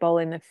the plate bowl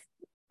in the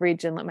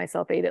fridge and let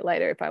myself eat it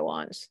later if I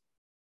want.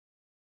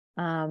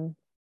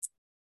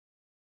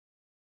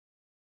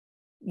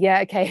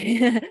 Yeah,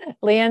 okay.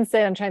 Leanne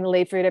said, I'm trying to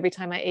leave food every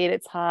time I eat.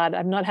 It's hard.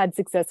 I've not had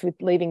success with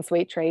leaving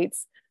sweet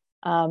treats.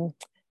 But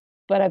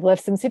I've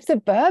left some sips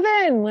of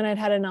bourbon when I'd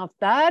had enough.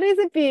 That is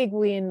a big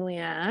win,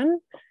 Leanne.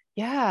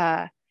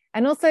 Yeah.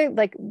 And also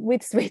like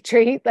with sweet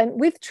treats and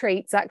with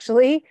treats,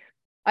 actually,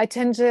 I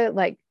tend to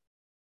like,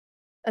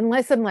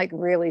 unless I'm like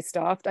really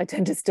stuffed, I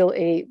tend to still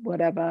eat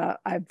whatever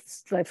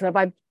if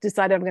I've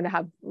decided I'm going to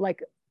have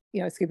like, you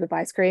know, a scoop of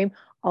ice cream,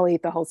 I'll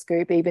eat the whole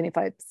scoop, even if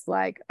it's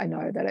like, I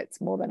know that it's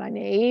more than I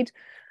need.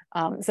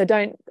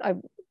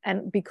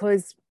 And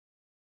because,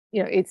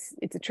 you know, it's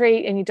a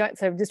treat and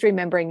so just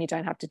remembering you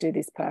don't have to do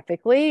this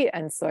perfectly.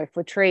 And so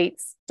for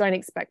treats, don't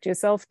expect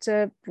yourself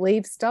to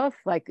leave stuff.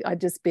 Like I'd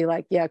just be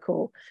like, yeah,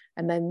 cool.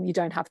 And then you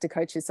don't have to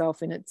coach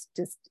yourself and it's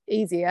just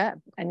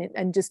easier.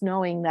 And just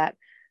knowing that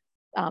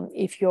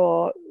if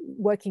you're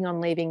working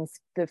on leaving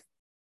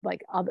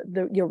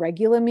your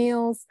regular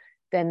meals,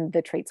 then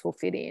the treats will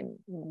fit in.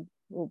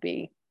 It'll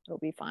be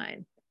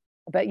fine.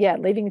 But yeah,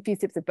 leaving a few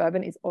sips of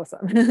bourbon is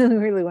awesome. I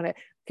really want to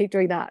keep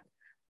doing that.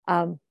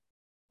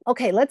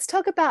 Okay, let's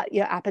talk about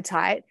your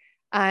appetite.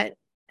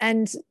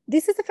 And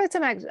this is the first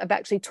time I've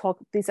actually taught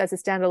this as a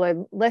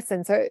standalone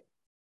lesson. So,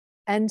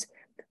 and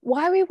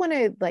why we want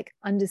to like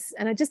understand,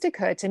 and it just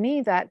occurred to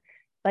me that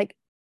like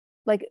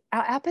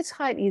our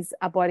appetite is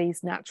our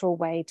body's natural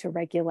way to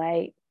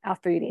regulate our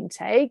food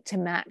intake to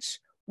match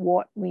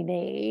what we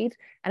need.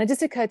 And it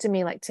just occurred to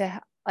me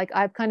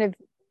I've kind of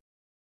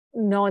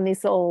known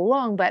this all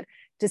along, but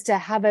just to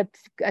have a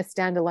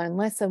standalone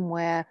lesson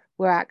where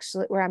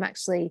I'm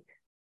actually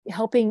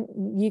helping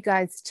you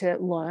guys to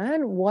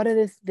learn what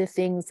are the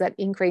things that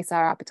increase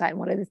our appetite and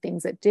what are the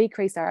things that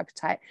decrease our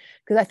appetite.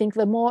 Because I think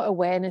the more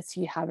awareness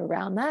you have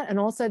around that, and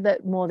also the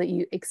more that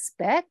you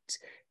expect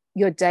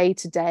your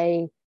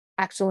day-to-day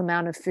actual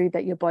amount of food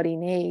that your body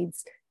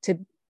needs to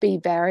be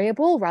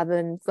variable, rather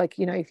than like,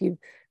 you know, if you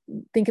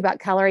think about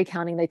calorie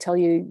counting, they tell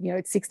you, you know,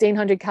 it's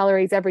 1600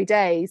 calories every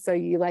day. So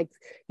you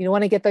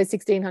want to get those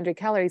 1600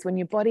 calories when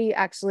your body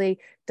actually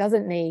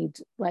doesn't need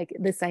like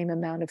the same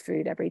amount of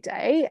food every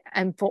day.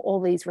 And for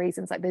all these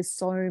reasons, like there's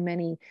so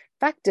many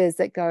factors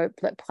that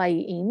play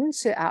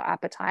into our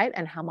appetite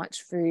and how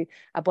much food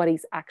our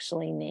bodies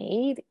actually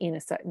need in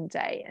a certain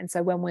day. And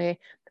so when we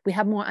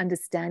have more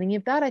understanding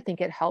of that, I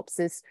think it helps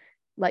us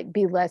like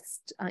be less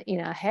in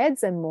our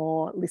heads and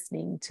more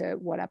listening to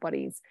what our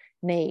bodies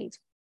need.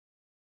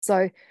 So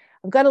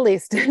I've got a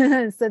list.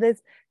 So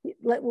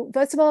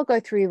first of all, I'll go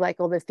through like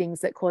all the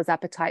things that cause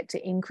appetite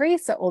to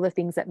increase. So all the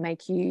things that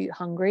make you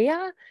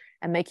hungrier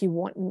and make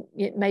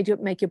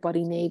your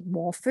body need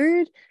more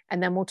food.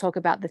 And then we'll talk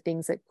about the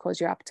things that cause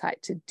your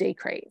appetite to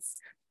decrease.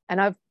 And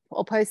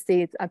I'll post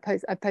these.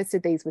 I've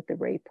posted these with the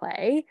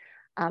replay.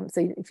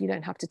 So if you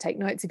don't have to take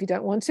notes if you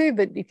don't want to,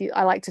 but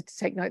I like to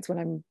take notes when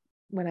I'm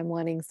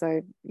learning,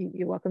 so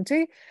you're welcome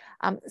to.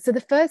 So the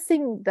first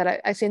thing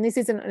that and this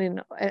isn't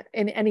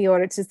in any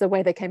order, it's just the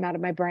way they came out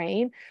of my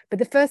brain, but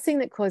the first thing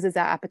that causes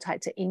our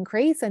appetite to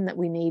increase and that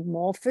we need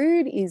more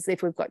food is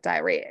if we've got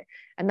diarrhea.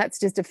 And that's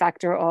just a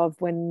factor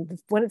of when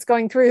it's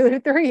going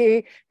through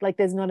you, like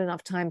there's not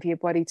enough time for your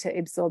body to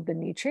absorb the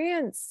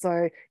nutrients.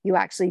 So you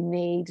actually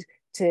need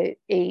to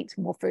eat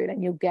more food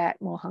and you'll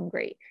get more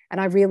hungry. And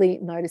I really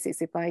notice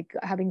this if I'm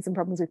having some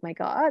problems with my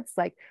guts,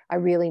 like I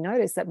really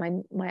notice that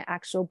my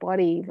actual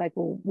body like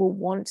will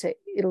want to,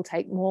 it'll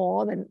take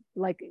more than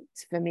like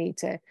for me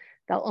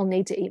I'll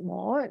need to eat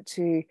more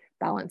to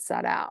balance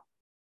that out.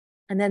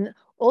 And then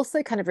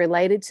also kind of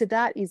related to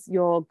that is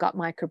your gut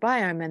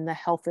microbiome and the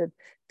health of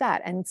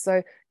that. And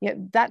so, you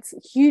know, that's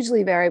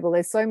hugely variable.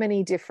 There's so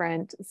many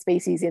different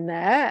species in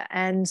there,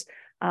 and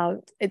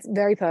it's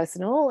very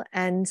personal.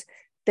 And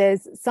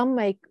there's some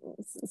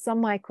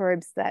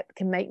microbes that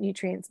can make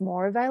nutrients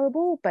more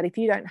available, but if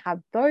you don't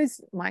have those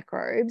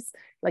microbes,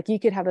 like you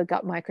could have a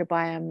gut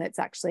microbiome that's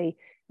actually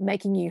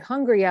making you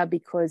hungrier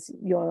because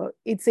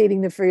it's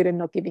eating the food and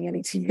not giving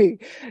any to you.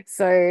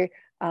 So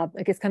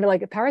I guess kind of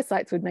like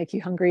parasites would make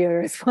you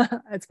hungrier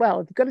as well.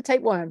 You've got to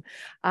tapeworm.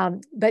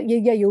 But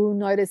yeah, you'll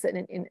notice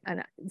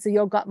that so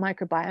your gut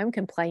microbiome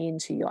can play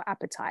into your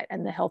appetite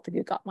and the health of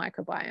your gut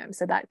microbiome.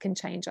 So that can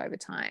change over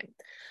time.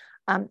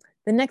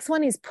 The next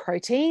one is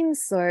protein.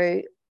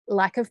 So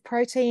lack of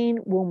protein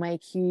will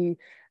make you,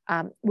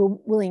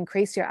 will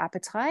increase your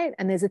appetite.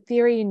 And there's a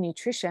theory in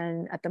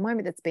nutrition at the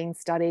moment that's being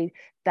studied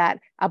that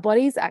our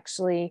bodies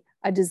actually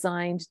are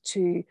designed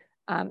to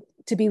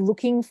be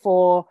looking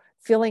for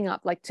filling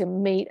up, like to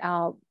meet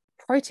our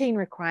protein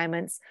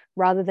requirements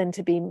rather than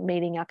to be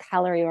meeting our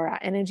calorie or our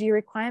energy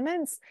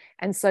requirements.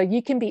 And so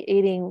you can be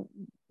eating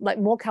like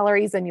more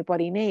calories than your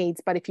body needs,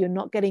 but if you're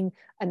not getting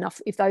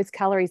enough, if those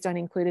calories don't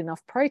include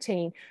enough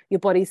protein, your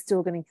body's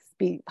still going to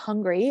be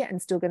hungry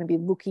and still going to be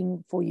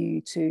looking for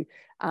you to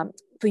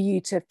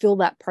fill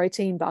that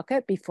protein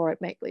bucket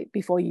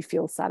before you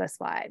feel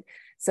satisfied.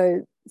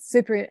 So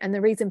and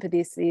the reason for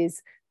this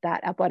is that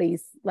our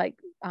bodies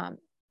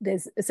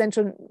there's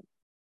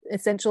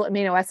essential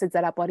amino acids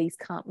that our bodies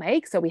can't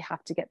make, so we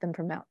have to get them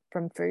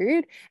from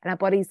food, and our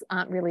bodies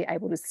aren't really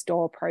able to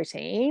store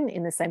protein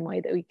in the same way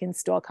that we can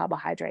store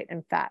carbohydrate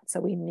and fat, so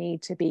we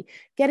need to be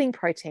getting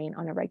protein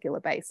on a regular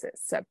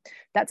basis. So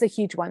that's a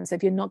huge one. So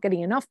if you're not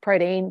getting enough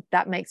protein,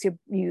 that makes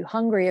you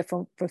hungrier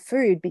for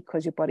food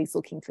because your body's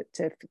looking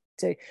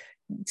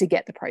to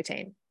get the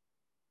protein.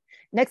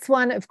 Next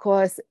one, of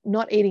course,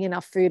 not eating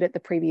enough food at the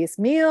previous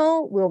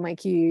meal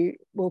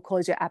will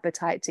cause your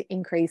appetite to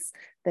increase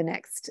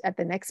at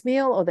the next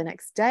meal or the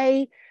next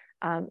day.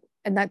 And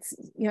that's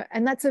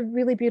a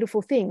really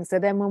beautiful thing. So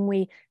then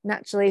when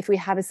if we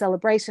have a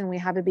celebration, we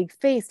have a big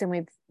feast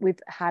and we've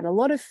had a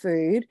lot of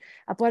food,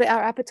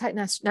 our appetite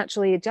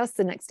naturally adjusts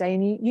the next day.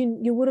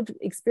 And you would have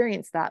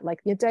experienced that. Like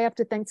your day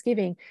after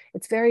Thanksgiving,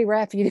 it's very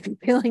rare for you to be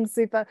feeling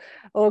super,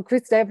 or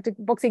Chris Day after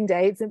Boxing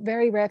Day, it's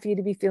very rare for you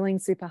to be feeling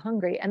super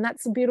hungry. And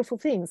that's a beautiful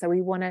thing. So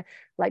we want to,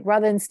 like,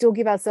 rather than still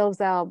give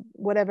ourselves our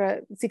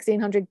whatever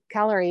 1,600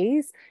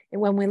 calories, and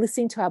when we're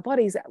listening to our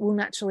bodies, we'll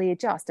naturally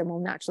adjust and we'll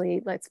naturally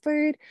eat less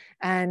food,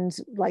 and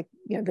like,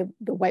 you know,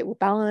 the weight will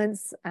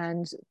balance.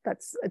 And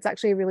it's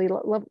actually really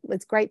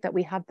it's great that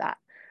we have that.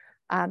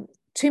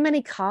 Too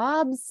many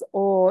carbs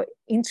or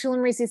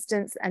insulin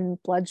resistance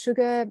and blood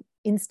sugar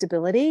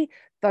instability,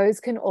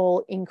 those can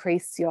all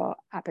increase your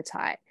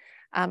appetite.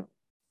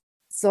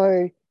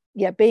 So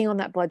yeah, being on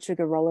that blood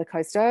sugar roller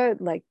coaster,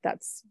 like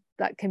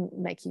that can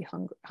make you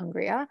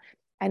hungrier.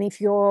 And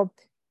if you're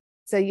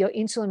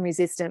insulin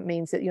resistant,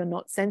 means that you're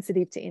not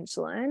sensitive to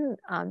insulin.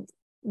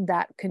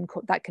 That can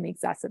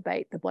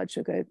exacerbate the blood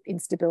sugar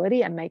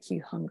instability and make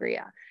you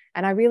hungrier.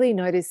 And I really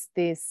noticed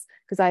this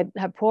because I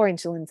have poor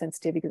insulin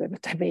sensitivity because I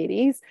have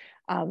diabetes.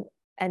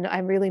 And I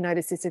really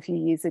noticed this a few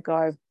years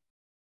ago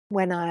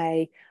when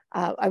I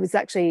was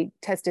actually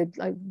tested.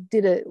 I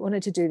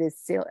wanted to do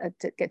this to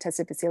get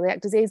tested for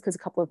celiac disease because a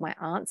couple of my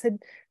aunts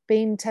had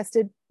been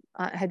tested,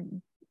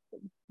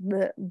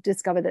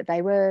 discovered that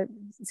they were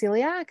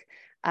celiac.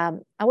 I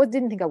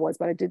didn't think I was,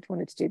 but I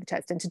wanted to do the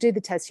test. And to do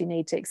the test, you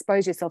need to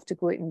expose yourself to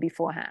gluten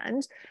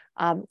beforehand.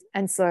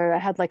 And so I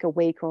had like a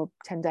week or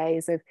 10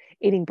 days of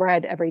eating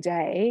bread every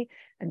day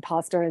and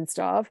pasta and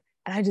stuff.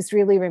 And I just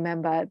really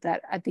remember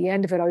that at the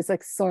end of it, I was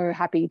like so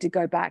happy to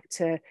go back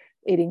to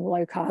eating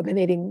low carb and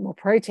eating more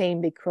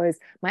protein, because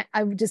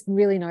I just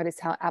really noticed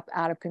how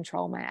out of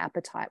control my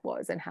appetite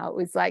was, and how it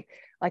was like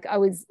I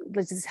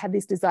just had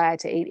this desire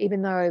to eat,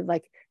 even though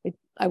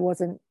I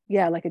wasn't,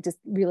 like it just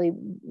really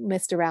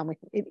messed around with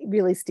it,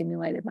 really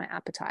stimulated my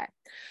appetite.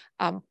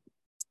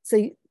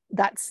 So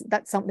that's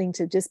something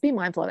to just be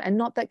mindful of, and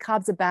not that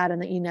carbs are bad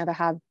and that you never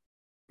have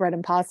bread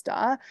and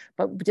pasta,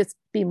 but just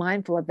be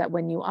mindful of that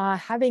when you are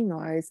having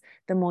those,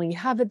 the more you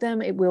have of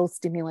them, it will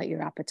stimulate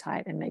your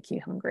appetite and make you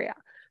hungrier.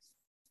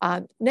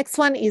 Next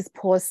one is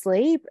poor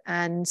sleep.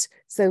 And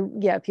so,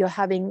 if you're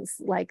having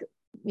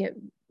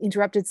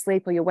interrupted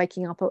sleep, or you're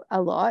waking up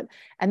a lot,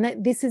 and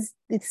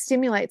it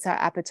stimulates our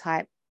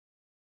appetite.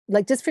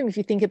 Like just if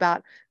you think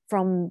about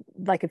from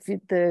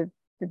the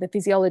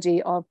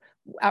physiology of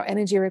our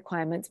energy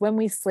requirements, when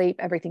we sleep,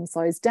 everything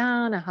slows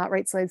down, our heart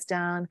rate slows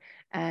down,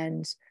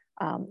 and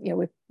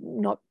we're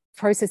not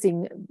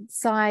processing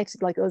sight,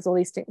 like there's all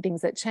these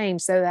things that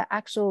change. So the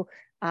actual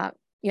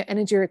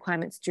energy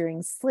requirements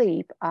during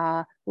sleep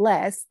are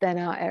less than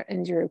our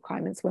energy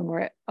requirements when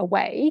we're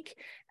awake.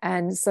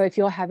 And so if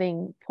you're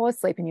having poor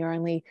sleep and you're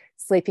only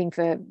sleeping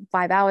for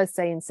 5 hours,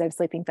 say, instead of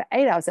sleeping for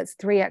 8 hours, that's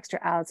 3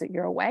 extra hours that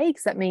you're awake.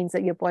 So that means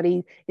that your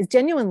body is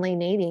genuinely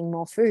needing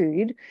more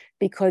food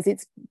because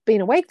it's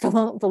been awake for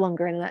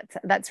longer, and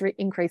that's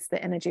increased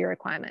the energy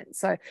requirement.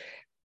 So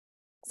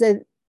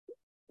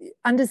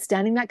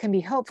understanding that can be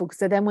helpful.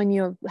 So then when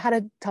you've had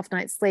a tough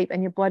night's sleep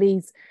and your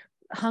body's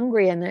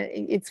hungry and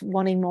it's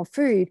wanting more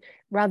food,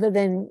 rather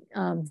than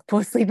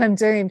poor sleep, I'm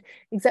doomed.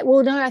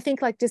 Well, no, I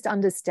think just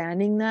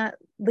understanding that,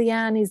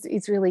 Leanne,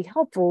 is really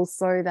helpful,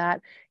 so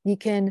that you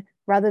can,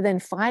 rather than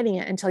fighting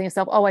it and telling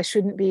yourself, oh, I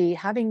shouldn't be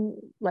having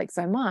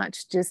so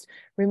much, just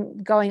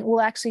going, well,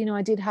 actually,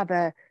 I did have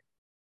a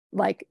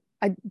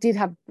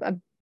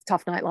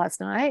tough night last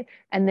night,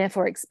 and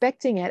therefore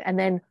expecting it, and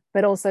then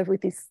but also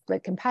with this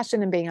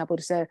compassion and being able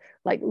to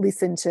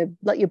listen to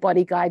let your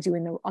body guide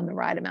you on the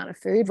right amount of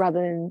food,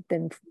 rather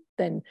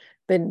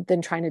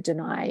than trying to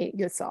deny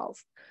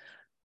yourself.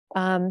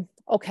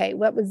 Okay,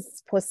 what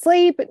was poor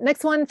sleep?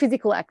 Next one,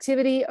 physical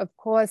activity. Of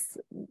course,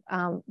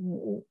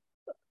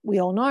 we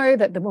all know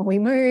that the more we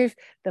move,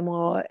 the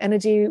more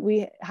energy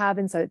we have,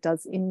 and so it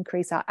does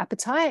increase our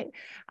appetite.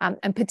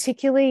 And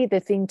particularly the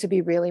thing to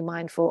be really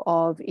mindful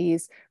of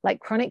is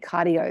chronic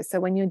cardio. So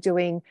when you're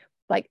doing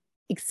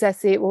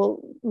excessive or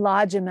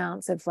large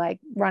amounts of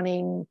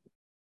running,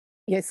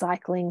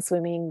 cycling,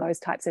 swimming, those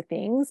types of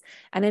things,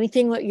 and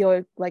anything that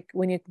you're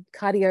when you're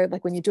cardio,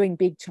 when you're doing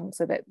big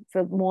chunks of it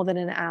for more than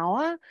an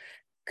hour,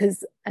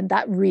 and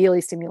that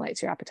really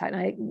stimulates your appetite.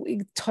 And I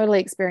totally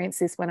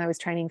experienced this when I was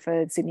training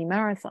for Sydney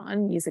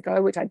Marathon years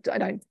ago, which I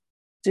don't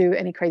do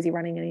any crazy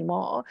running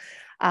anymore.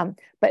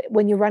 But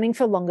when you're running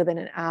for longer than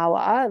an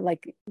hour,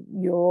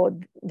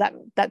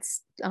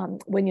 that's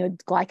when your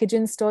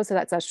glycogen stores, so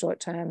that's our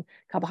short-term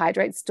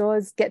carbohydrate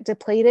stores, get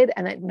depleted,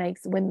 and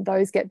when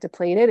those get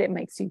depleted, it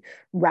makes you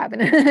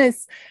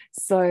ravenous.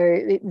 So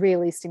it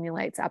really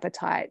stimulates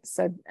appetite.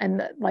 So,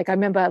 and I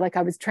remember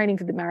I was training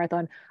for the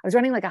marathon, I was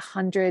running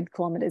 100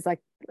 kilometers, I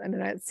don't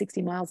know,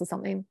 60 miles or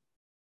something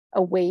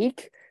a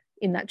week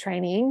in that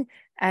training,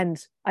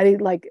 and I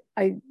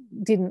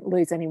didn't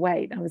lose any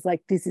weight. I was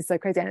like, this is so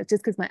crazy. And it's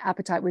just because my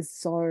appetite was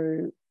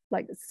so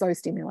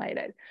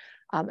stimulated.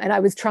 And I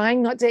was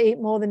trying not to eat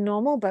more than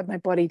normal, but my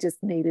body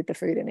just needed the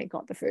food, and it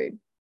got the food.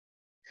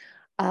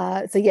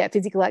 So yeah,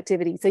 physical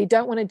activity. So you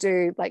don't want to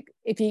do, like,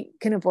 if you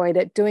can avoid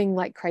it, doing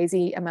like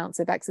crazy amounts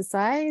of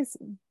exercise,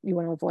 you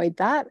want to avoid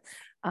that.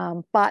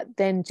 But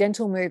then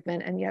gentle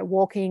movement and,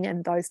 walking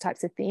and those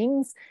types of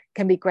things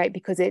can be great,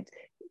 because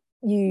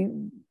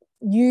you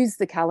use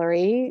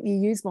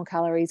more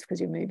calories because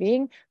you're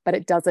moving, but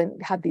it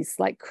doesn't have this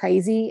like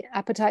crazy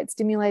appetite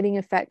stimulating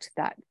effect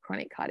that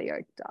chronic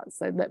cardio does.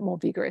 So that more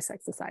vigorous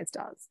exercise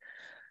does.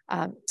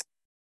 And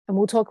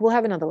we'll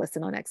have another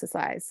lesson on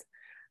exercise.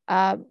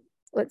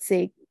 Let's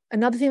see.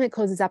 Another thing that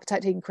causes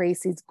appetite to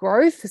increase is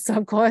growth. So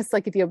of course,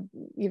 like if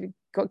you've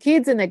got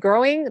kids and they're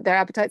growing, their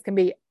appetites can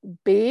be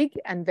big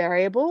and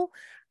variable,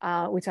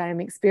 which I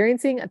am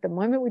experiencing at the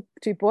moment with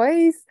 2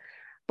 boys.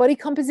 Body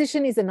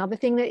composition is another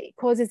thing that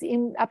causes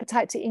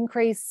appetite to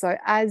increase. So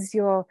as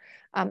you're,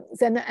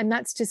 and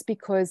that's just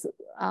because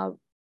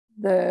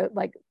the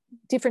like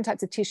different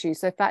types of tissue.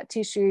 So fat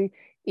tissue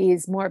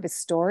is more of a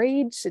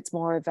storage. It's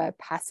more of a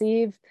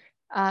passive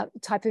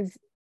type of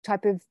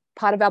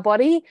part of our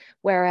body,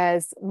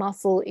 whereas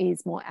muscle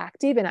is more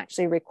active and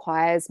actually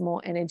requires more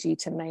energy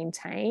to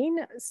maintain.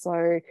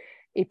 So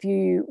if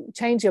you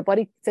change your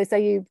body, so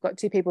say you've got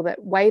 2 people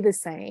that weigh the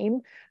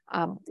same,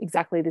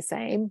 exactly the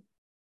same,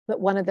 but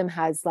one of them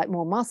has like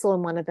more muscle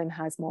and one of them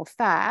has more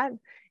fat,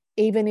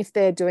 even if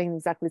they're doing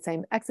exactly the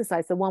same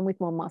exercise, the one with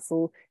more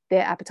muscle,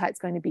 their appetite's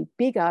going to be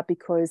bigger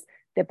because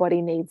their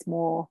body needs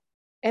more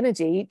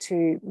energy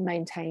to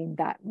maintain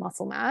that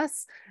muscle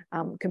mass,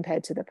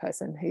 compared to the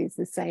person who's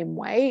the same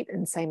weight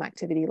and same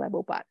activity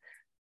level, but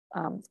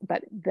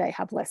they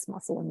have less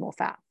muscle and more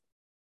fat.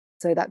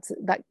 So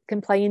that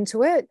can play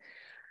into it.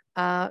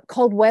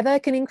 Cold weather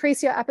can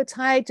increase your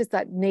appetite, just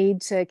that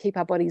need to keep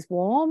our bodies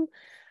warm.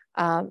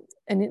 And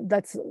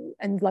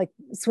like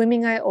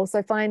swimming, I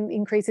also find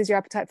increases your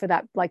appetite for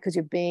that, like because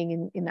you're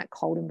being in that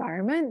cold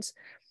environment.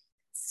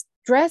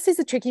 Stress is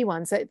a tricky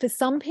one. So for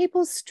some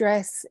people,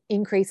 stress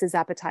increases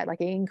appetite,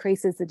 like it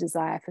increases the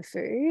desire for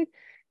food.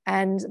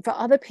 And for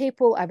other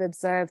people, I've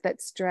observed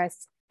that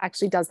stress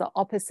actually does the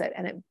opposite,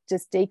 and it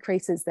just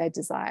decreases their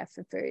desire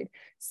for food.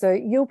 So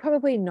you'll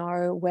probably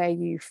know where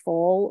you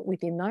fall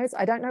within those.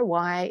 I don't know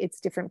why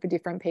it's different for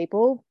different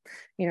people.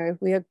 We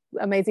are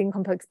amazing,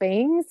 complex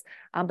beings,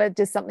 but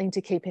just something to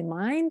keep in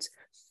mind.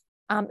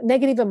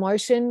 Negative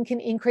emotion can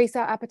increase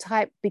our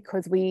appetite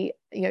because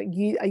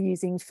you are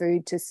using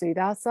food to soothe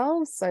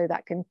ourselves. So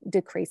that can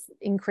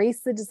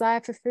increase the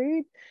desire for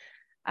food.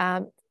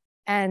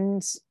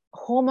 And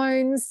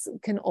hormones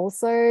can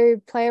also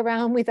play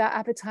around with our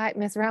appetite,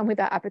 mess around with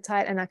our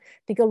appetite. And I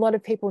think a lot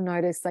of people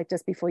notice, like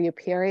just before your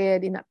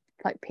period, in that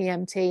like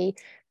PMT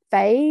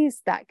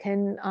phase, that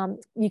can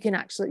you can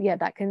have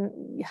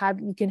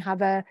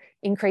a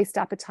increased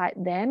appetite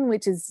then,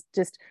 which is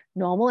just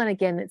normal. And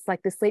again, it's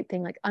like the sleep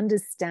thing, like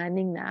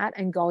understanding that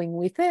and going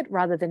with it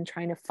rather than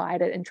trying to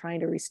fight it and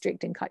trying to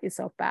restrict and cut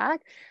yourself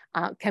back,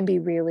 can be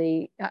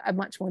really a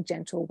much more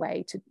gentle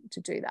way to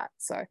do that.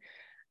 So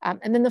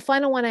and then the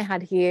final one I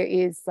had here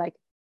is like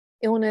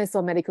illness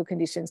or medical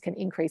conditions can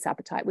increase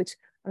appetite, which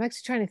I'm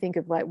actually trying to think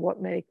of like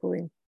what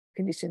medical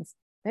conditions.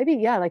 Maybe,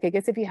 yeah, like I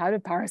guess if you had a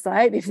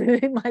parasite,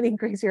 it might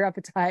increase your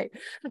appetite.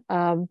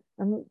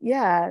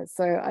 Yeah,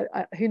 so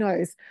who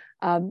knows?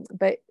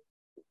 But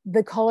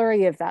the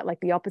corollary of that,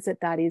 like the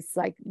opposite, that is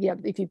like, yeah,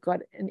 if you've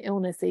got an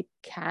illness, it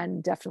can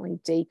definitely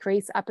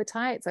decrease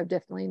appetite. So I've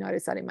definitely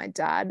noticed that in my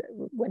dad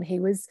when he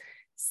was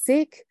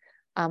sick,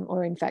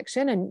 or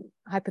infection and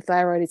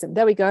hypothyroidism.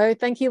 There we go.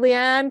 Thank you,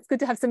 Leanne. It's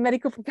good to have some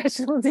medical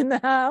professionals in the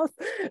house.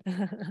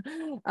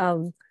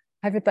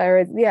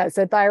 Hypothyroid, yeah,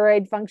 so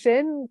thyroid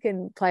function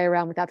can play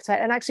around with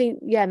appetite, and actually,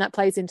 yeah, and that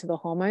plays into the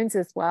hormones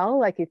as well.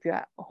 Like if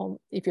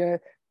your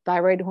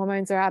thyroid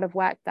hormones are out of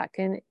whack, that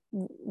can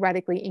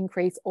radically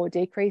increase or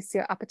decrease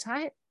your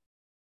appetite.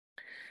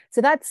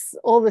 So that's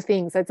all the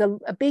things. So it's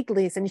a big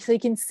list, and so you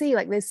can see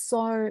like there's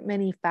so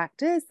many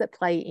factors that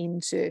play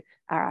into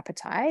our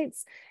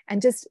appetites,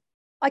 and just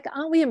like,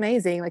 aren't we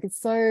amazing? Like it's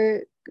so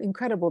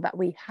incredible that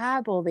we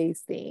have all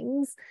these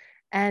things.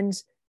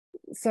 And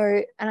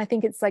I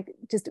think it's like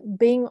just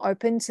being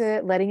open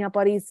to letting our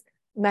bodies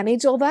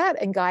manage all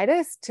that and guide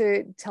us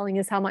to telling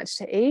us how much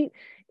to eat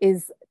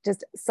is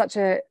just such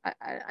a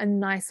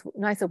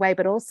nicer way,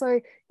 but also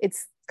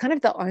it's kind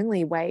of the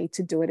only way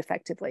to do it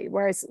effectively.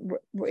 Whereas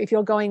if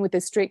you're going with a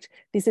strict,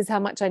 this is how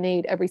much I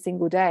need every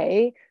single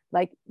day,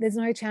 like there's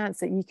no chance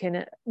that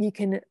you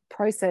can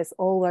process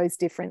all those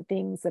different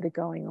things that are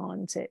going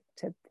on to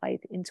play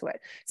into it.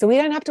 So we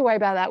don't have to worry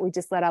about that. We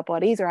just let our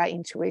bodies or our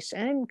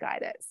intuition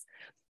guide us.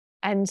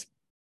 And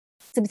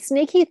some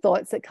sneaky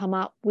thoughts that come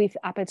up with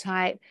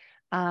appetite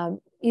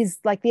is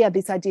like, yeah,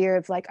 this idea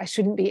of like, I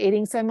shouldn't be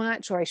eating so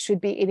much, or I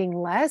should be eating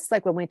less,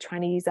 like when we're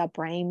trying to use our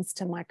brains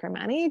to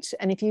micromanage.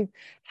 And if you've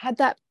had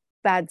that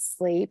bad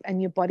sleep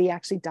and your body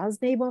actually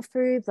does need more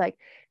food, like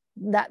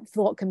that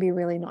thought can be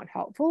really not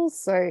helpful.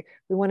 So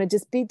we want to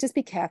just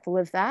be careful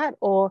of that.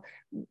 Or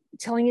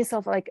telling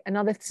yourself, like,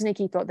 another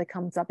sneaky thought that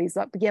comes up is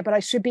like, yeah, but I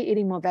should be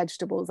eating more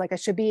vegetables. Like I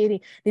should be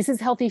eating, this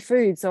is healthy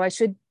food, so I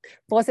should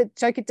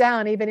choke it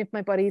down, even if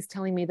my body is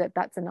telling me that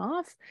that's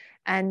enough.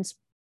 And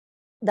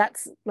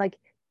that's like,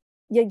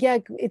 yeah,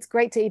 it's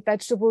great to eat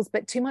vegetables,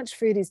 but too much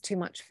food is too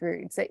much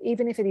food. So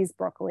even if it is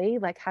broccoli,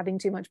 like having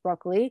too much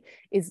broccoli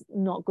is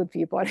not good for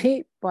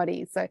your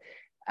body. So,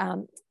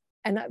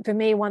 and for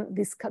me,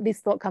 this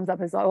thought comes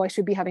up as, oh, I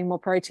should be having more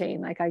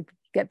protein. Like I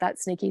get that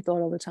sneaky thought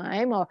all the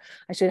time, or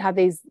I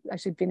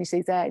should finish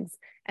these eggs.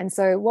 And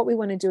so what we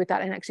want to do with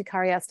that, and actually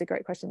Kari asked a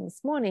great question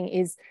this morning,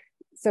 is,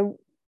 so,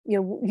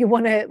 you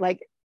want to,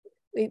 like,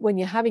 when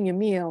you're having your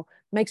meal,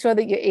 make sure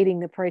that you're eating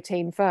the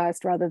protein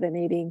first rather than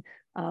eating,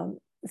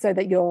 so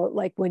that you're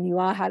like, when you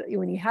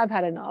have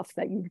had enough,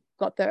 that you've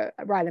got the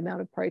right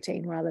amount of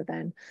protein, rather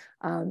than,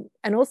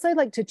 and also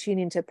like to tune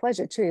into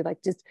pleasure too,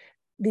 like just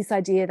this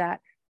idea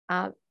that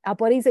our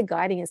bodies are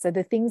guiding us. So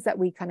the things that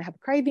we kind of have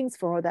cravings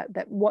for,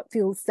 that what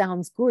feels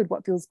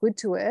good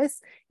to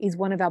us, is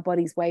one of our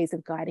body's ways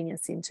of guiding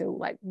us into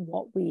like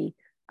what we,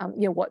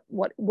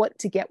 what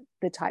to get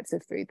the types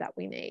of food that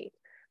we need.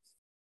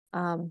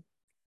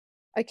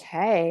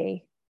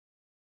 Okay.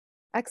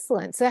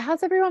 Excellent. So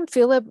how's everyone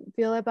feel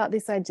about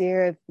this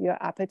idea of your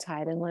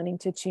appetite and learning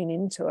to tune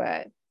into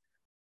it?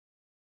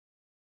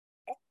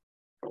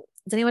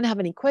 Does anyone have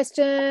any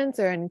questions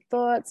or any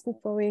thoughts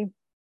before we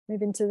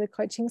move into the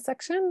coaching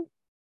section?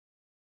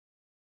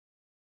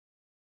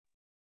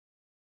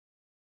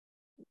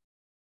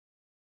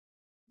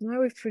 No,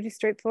 we're pretty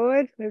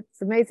straightforward.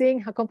 It's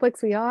amazing how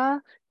complex we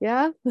are.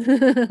 Yeah.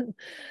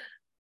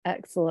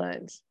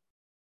 Excellent.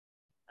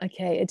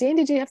 Okay. Adine,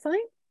 did you have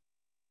something?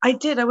 I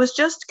did. I was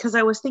just, because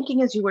I was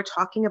thinking as you were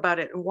talking about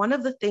it, and one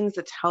of the things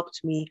that's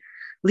helped me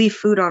leave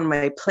food on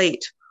my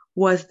plate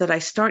was that I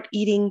start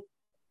eating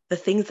the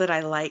things that I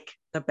like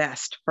the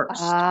best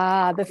first.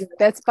 The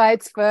best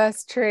bites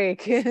first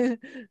trick. And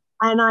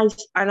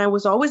I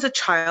was always a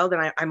child,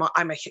 and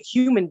I'm a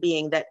human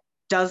being that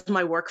does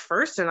my work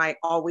first, and I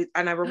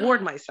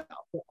reward myself.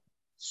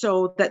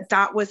 So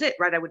that was it,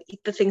 right? I would eat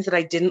the things that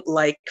I didn't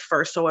like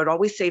first. So I'd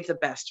always save the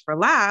best for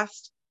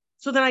last.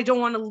 So then I don't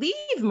want to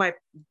leave my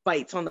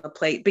bites on the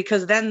plate,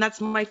 because then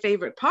that's my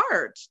favorite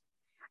part.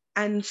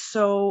 And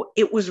so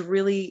it was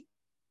really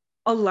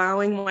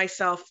giving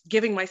myself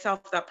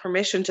that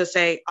permission to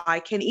say,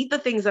 I can eat the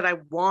things that I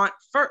want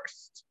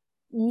first.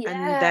 Yeah.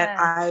 And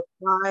that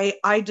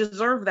I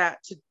deserve that.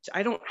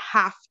 I don't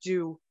have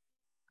to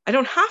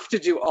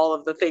do all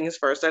of the things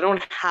first. I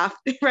don't have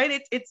to,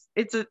 right?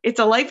 It's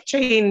a life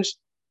change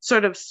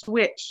sort of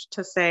switch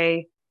to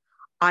say,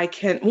 I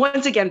can,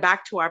 once again,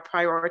 back to our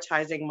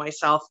prioritizing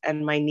myself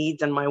and my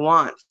needs and my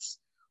wants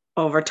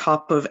over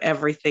top of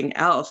everything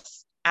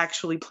else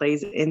actually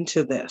plays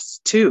into this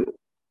too.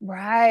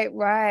 Right.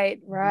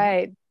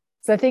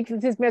 So I think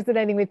this is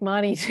resonating with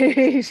Marnie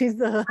too. She's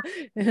the,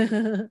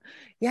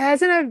 yeah,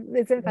 isn't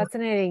it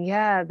fascinating?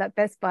 Yeah, that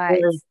best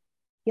bites.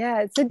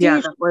 Yeah. So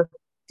do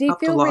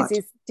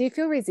you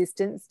feel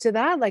resistance to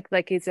that?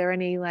 Like, is there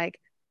any like,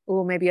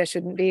 oh, maybe I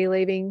shouldn't be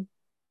leaving?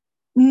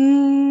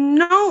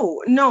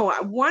 No.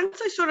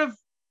 Once I sort of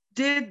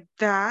did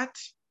that,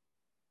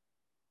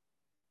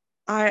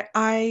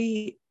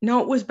 I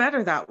know it was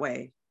better that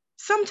way.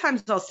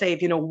 Sometimes I'll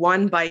save,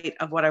 one bite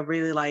of what I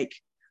really like,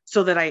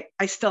 so that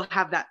I still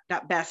have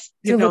that best,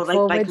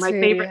 like my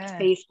favorite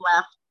taste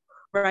left,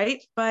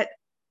 right? But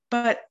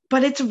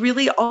it's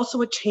really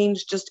also a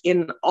change just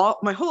in all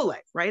my whole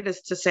life, right?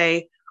 Is to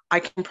say, I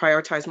can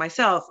prioritize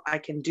myself. I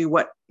can do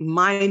what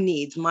my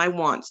needs, my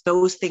wants,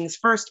 those things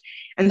first.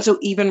 And so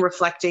even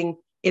reflecting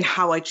in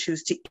how I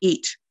choose to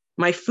eat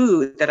my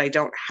food, that I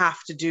don't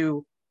have to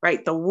do,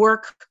 right, the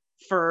work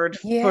for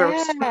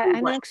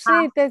and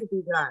actually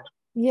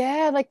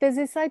like there's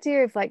this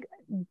idea of like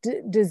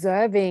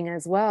deserving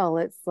as well.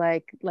 It's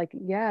like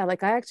yeah,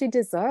 like I actually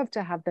deserve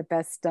to have the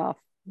best stuff.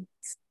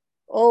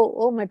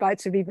 All my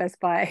bites should be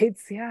best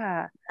bites.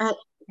 Yeah.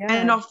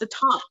 And off the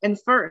top and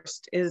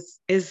first is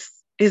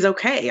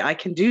okay. I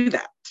can do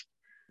that.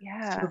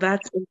 Yeah. So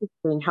that's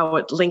interesting how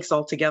it links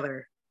all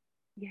together.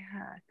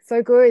 Yeah.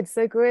 So good,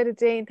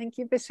 Adine. Thank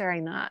you for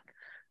sharing that.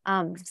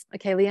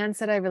 Okay, Leanne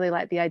said I really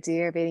like the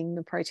idea of eating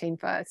the protein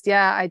first.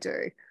 Yeah, I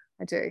do.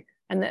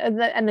 And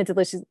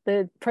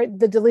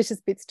the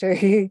delicious bits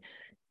too.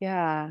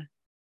 Yeah.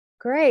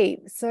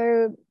 Great.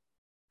 So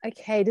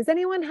okay, does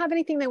anyone have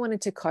anything they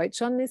wanted to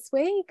coach on this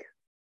week?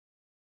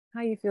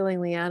 How are you feeling,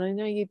 Leanne? I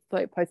know you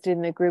posted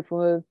in the group.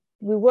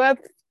 We were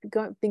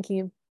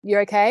thinking,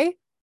 you're okay?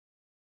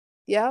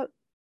 Yeah.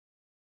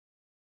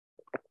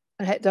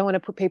 I don't want to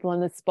put people on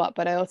the spot,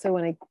 but I also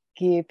want to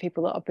give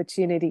people the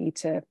opportunity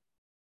to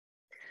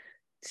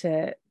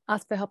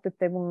ask for help if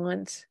they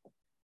want.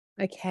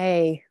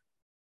 Okay.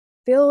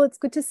 Bill, it's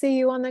good to see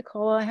you on the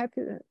call. Are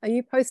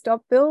you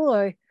post-op, Bill,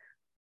 or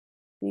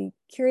be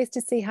curious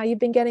to see how you've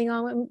been getting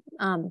on?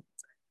 So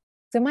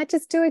I might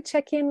just do a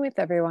check-in with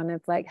everyone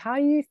of like, how are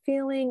you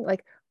feeling?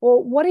 Like,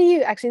 well, what are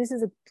you actually, this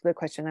is the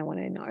question I want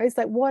to know, is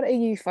like, what are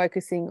you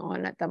focusing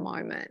on at the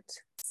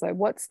moment? So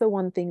what's the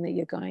one thing that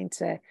you're going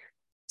to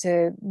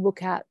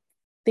look at,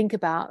 think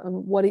about,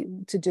 and what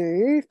to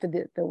do for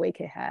the week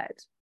ahead?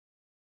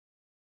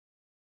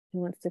 Who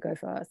wants to go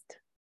first?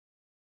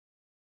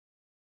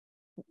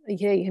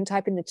 Yeah, you can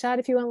type in the chat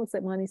if you want. Looks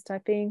like Marnie's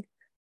typing.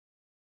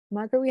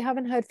 Margaret, we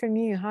haven't heard from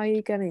you. How are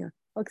you going?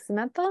 Look,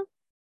 Samantha?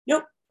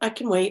 Nope, I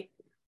can wait.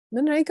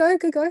 No, go.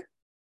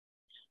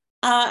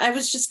 I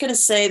was just going to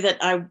say that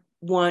I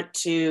want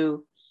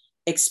to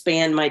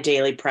expand my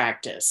daily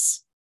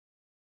practice.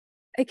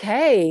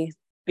 Okay.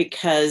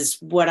 Because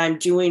what I'm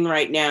doing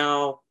right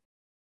now,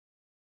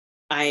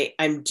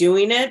 I'm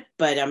doing it,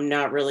 but I'm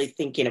not really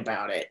thinking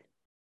about it.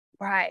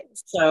 Right.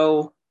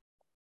 So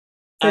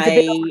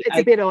it's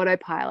a bit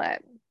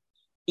autopilot.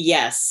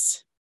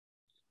 Yes.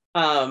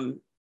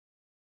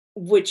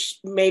 Which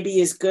maybe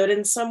is good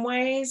in some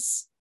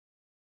ways,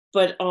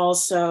 but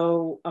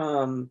also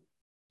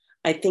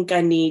I think I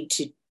need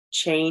to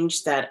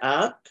change that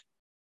up.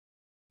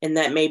 And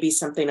that may be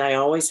something I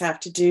always have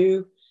to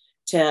do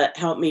to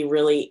help me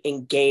really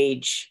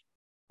engage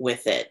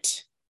with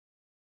it.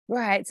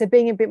 Right. So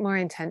being a bit more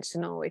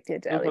intentional with your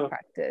daily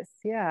practice.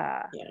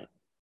 Yeah.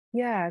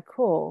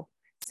 Cool.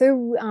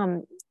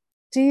 So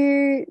do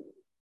you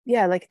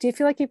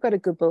feel like you've got a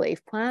good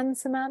belief plan,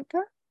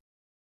 Samantha?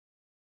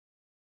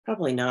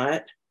 Probably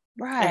not.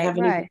 Right. I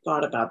haven't even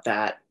thought about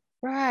that.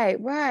 Right.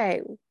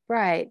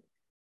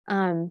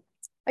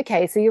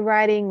 Okay, so you're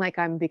writing like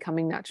I'm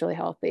becoming naturally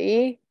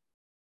healthy.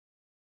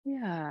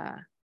 Yeah.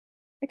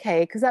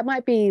 Okay, because that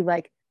might be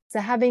like, so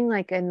having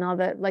like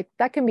another, like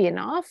that can be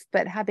enough,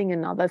 but having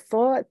another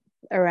thought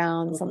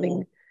around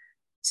something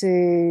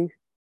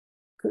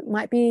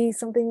might be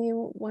something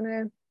you want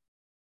to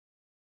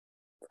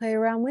play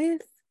around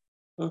with.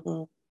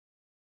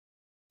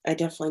 I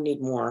definitely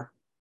need more.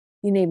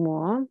 You need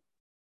more.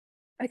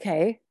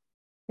 Okay.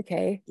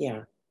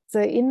 Yeah.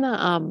 So in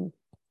the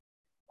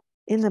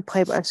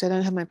playbook, actually, I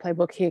don't have my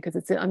playbook here because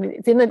it's on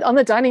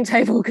the dining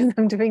table because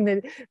I'm doing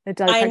the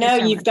daily I know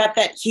challenge. you've got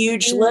that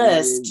huge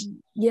list.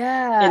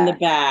 Yeah. In the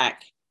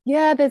back.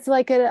 Yeah, there's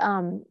like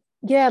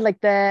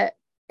like the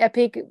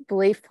epic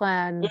belief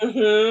plan.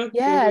 So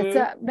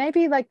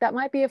maybe like that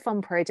might be a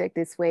fun project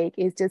this week,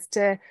 is just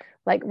to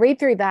like read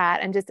through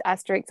that and just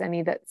asterisk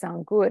any that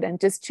sound good and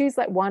just choose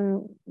like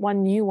one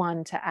new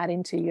one to add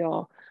into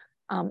your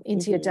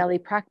daily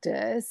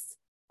practice,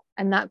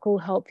 and that will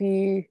help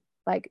you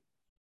like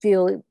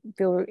feel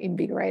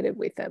invigorated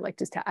with it, like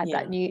just to add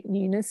that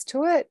newness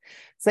to it.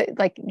 So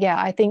like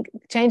I think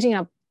changing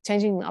up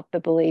the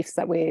beliefs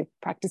that we're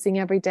practicing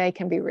every day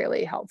can be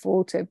really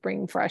helpful to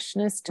bring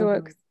freshness to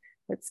it.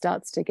 It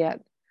starts to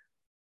get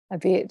a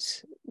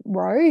bit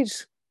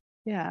rote.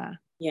 How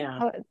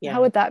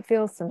would that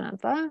feel,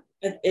 Samantha?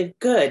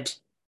 Good.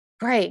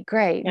 Great.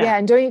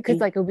 And doing it because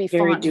like it'll be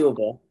very fun.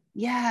 doable.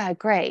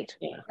 Great.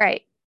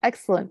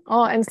 Excellent.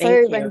 Oh, and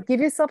so like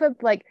give yourself a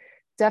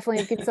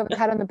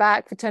pat on the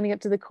back for turning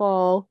up to the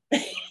call.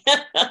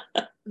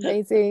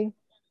 Amazing.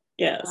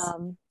 Yes.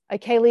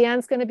 Okay,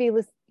 Leanne's going to be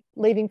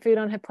leaving food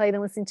on her plate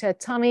and listening to her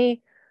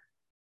tummy.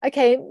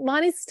 Okay,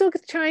 Marnie's still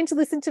trying to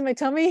listen to my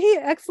tummy.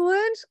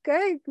 Excellent.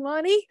 Great,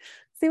 Marnie.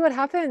 See what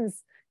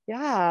happens.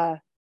 Yeah,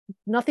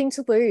 nothing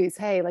to lose.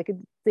 Hey, like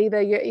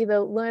you're either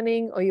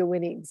learning or you're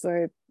winning.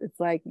 So it's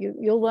like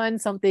you'll learn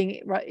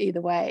something right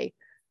either way.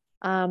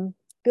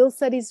 Bill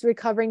said he's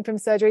recovering from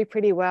surgery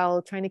pretty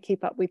well, trying to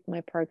keep up with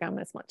my program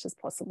as much as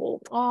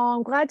possible. Oh,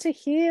 I'm glad to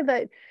hear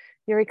that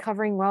you're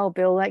recovering well,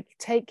 Bill. Like,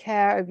 take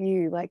care of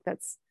you. Like,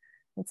 that's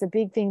a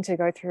big thing to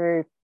go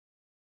through.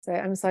 So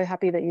I'm so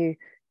happy that you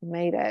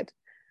made it.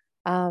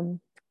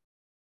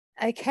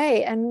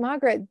 Okay, and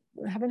Margaret,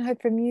 I haven't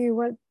heard from you.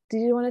 What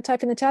did you want to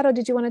type in the chat, or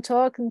did you want to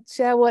talk and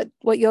share what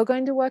you're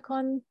going to work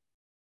on?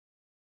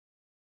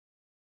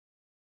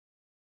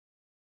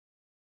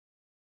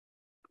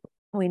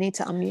 We need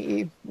to unmute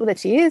you. Well, there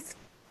she is.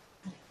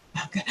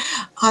 Okay.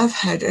 I've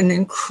had an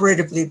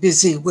incredibly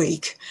busy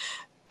week,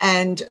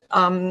 and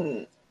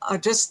I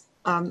just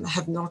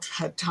have not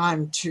had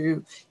time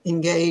to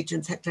engage.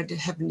 In fact, I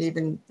haven't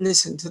even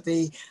listened to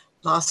the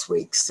last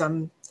week's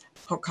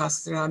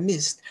podcast that I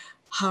missed.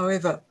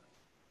 However,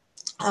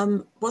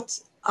 what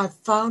I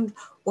found,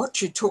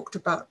 what you talked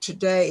about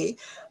today,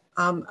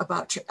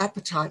 about your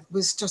appetite,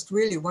 was just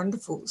really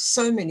wonderful.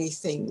 So many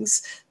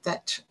things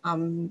that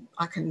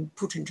I can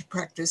put into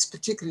practice,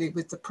 particularly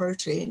with the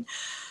protein.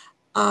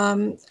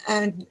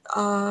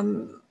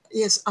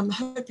 Yes, I'm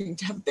hoping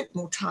to have a bit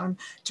more time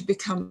to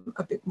become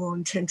a bit more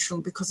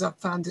intentional, because I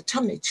found the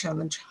tummy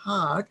challenge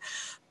hard.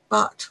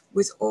 But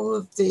with all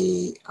of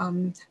the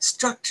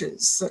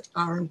structures that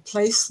are in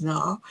place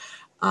now,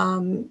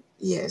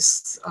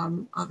 yes,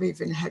 I've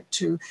even had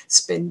to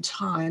spend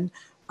time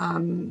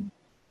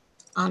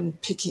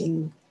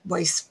unpicking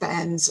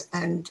waistbands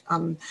and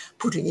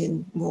putting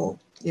in more,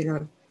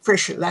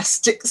 fresh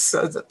elastics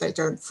so that they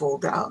don't fall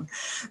down.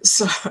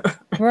 So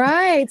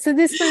right. So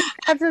this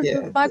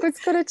one, Margaret's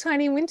got a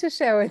tiny winter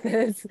show with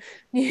us.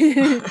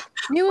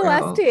 New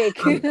elastic.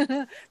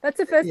 That's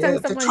the first time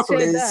someone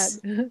shared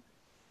that.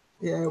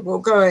 Yeah, well,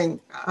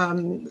 going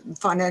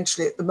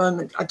financially at the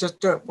moment, I just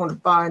don't want to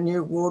buy a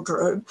new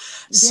wardrobe.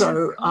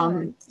 So,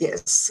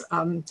 yes,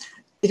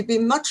 it'd be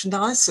much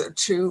nicer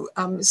to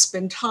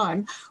spend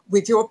time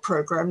with your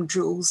program,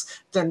 Jules,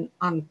 than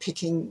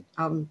unpicking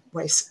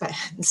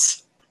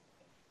waistbands.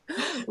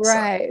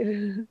 Right.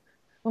 So.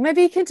 Well,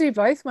 maybe you can do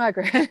both,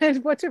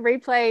 Margaret. Watch a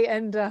replay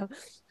and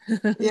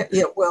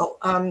yeah. Well,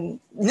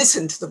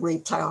 listen to the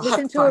replay. I'll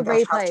listen have to to a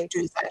find out how to replay.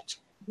 do that.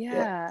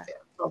 Yeah.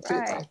 I'll do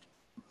Right. that.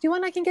 Do you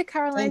want? I can get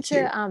Caroline Thank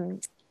you. to.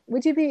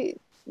 Would you be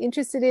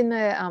interested in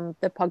the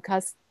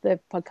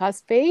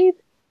podcast feed?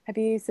 Have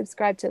you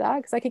subscribed to that?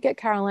 Because I could get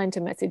Caroline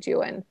to message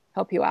you and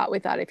help you out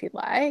with that if you'd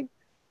like,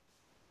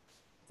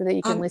 so that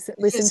you can listen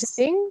yes. to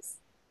things.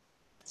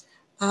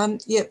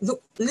 Yeah,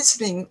 look,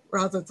 listening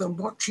rather than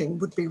watching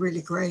would be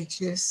really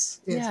great.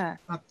 Yes. Yeah.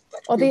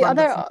 Or the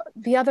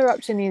other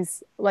option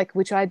is, like,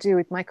 which I do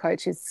with my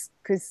coach, is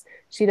because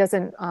she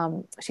doesn't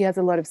she has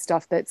a lot of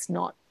stuff that's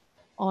not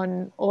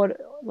on, or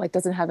like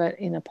doesn't have it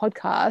in a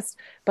podcast,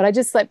 but I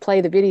just like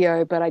play the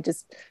video, but I don't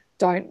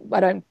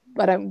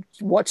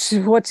watch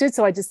it.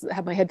 So I just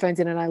have my headphones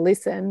in and I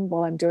listen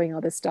while I'm doing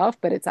other stuff,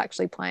 but it's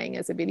actually playing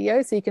as a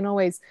video. So you can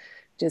always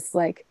just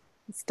like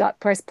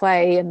press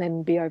play and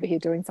then be over here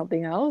doing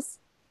something else.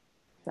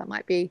 That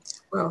might be.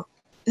 Well,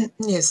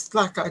 yes,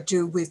 like I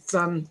do with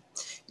the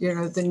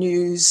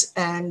news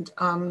and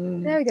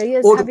there we go.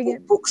 Yes, audible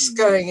books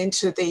going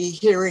into the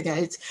hearing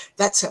aids.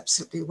 That's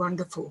absolutely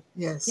wonderful.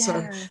 Yes. Yeah.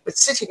 So, but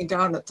sitting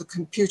down at the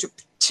computer,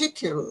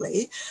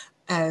 particularly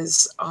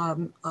as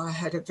I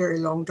had a very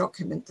long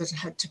document that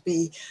had to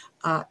be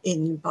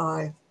in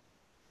by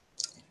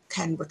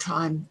Canberra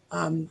time,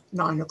 9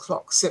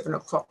 o'clock, 7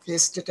 o'clock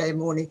yesterday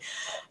morning.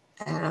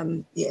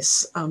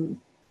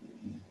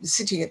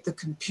 Sitting at the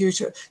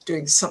computer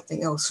doing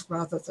something else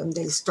rather than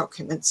these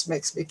documents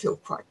makes me feel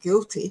quite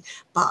guilty,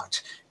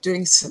 but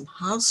doing some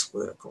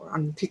housework or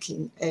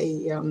unpicking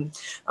a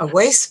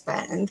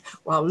waistband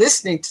while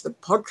listening to the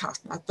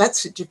podcast, now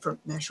that's a different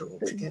matter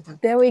altogether.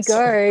 There we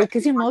go,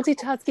 because you're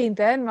multitasking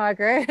then,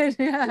 Margaret.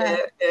 Yeah,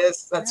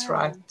 yes, that's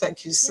right.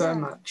 Thank you so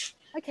much.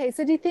 Okay,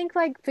 so do you think,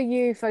 like, for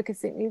you,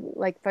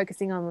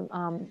 focusing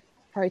on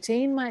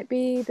protein might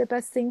be the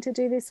best thing to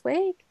do this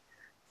week?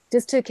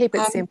 Just to keep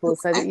it simple,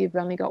 so that you've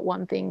only got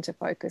one thing to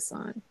focus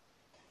on.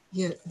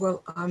 Yeah,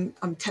 well, I'm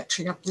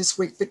catching up this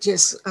week, but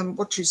yes,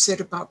 what you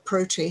said about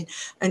protein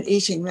and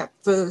eating that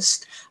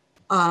first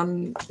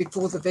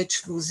before the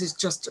vegetables is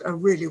just a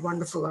really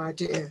wonderful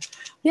idea.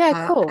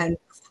 Yeah, cool. And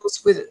of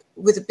course,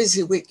 with a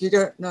busy week, you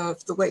don't know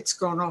if the weight's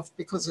gone off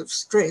because of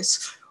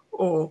stress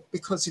or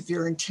because of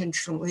your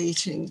intentional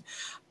eating.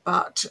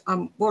 But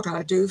what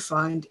I do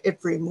find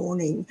every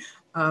morning,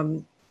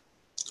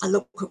 I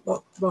look at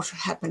what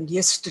happened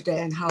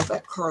yesterday and how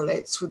that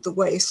correlates with the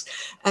waist,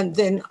 and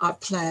then I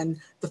plan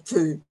the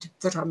food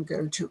that I'm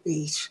going to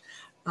eat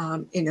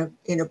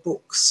in a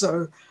book.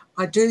 So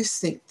I do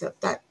think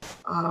that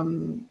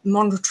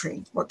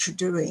monitoring what you're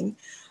doing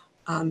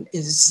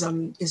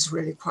is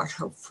really quite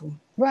helpful.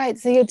 Right.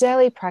 So your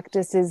daily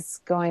practice is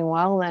going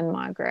well then,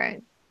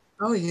 Margaret?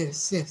 Oh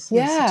yes. Yeah.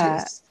 Yes,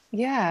 it is.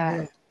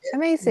 Yeah.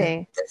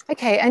 Amazing. Yeah.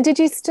 Okay. And did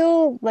you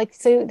still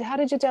so how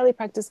did your daily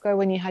practice go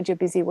when you had your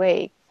busy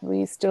week? Were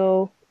you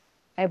still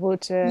able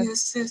to?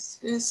 Yes.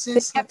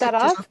 You kept that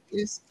up?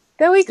 Yes.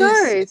 There we go.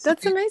 Yes,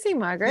 that's amazing,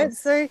 Margaret. Yes.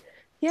 So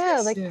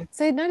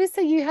so notice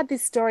that you had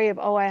this story of,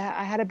 I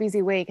had a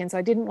busy week and so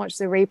I didn't watch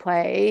the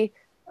replay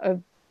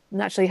of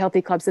Naturally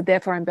Healthy Club, so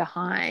therefore I'm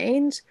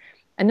behind.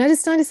 And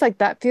notice like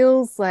that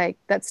feels like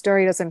that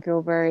story doesn't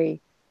feel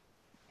very,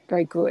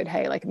 very good.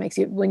 Hey, like it makes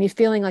you, when you're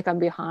feeling like I'm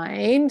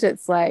behind,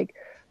 it's like,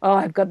 oh,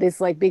 I've got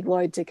this like big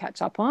load to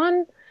catch up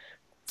on.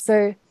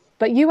 So,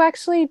 but you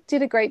actually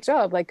did a great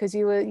job, like, because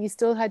you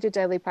still had your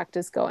daily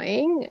practice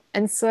going.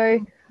 And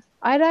so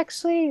I'd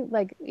actually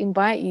like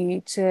invite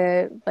you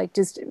to like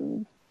just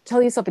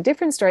tell yourself a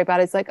different story about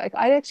it. It's like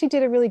I actually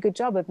did a really good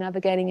job of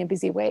navigating a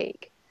busy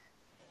week.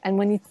 And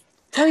when you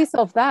tell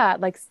yourself that,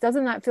 like,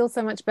 doesn't that feel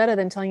so much better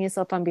than telling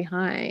yourself I'm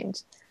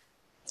behind?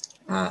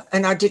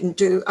 And I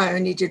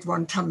only did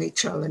one tummy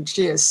challenge.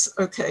 Yes.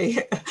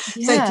 Okay.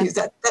 Yeah. Thank you.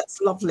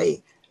 That's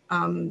lovely.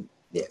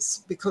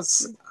 Yes,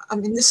 because I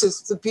mean, this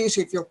is the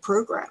beauty of your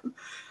program.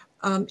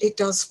 It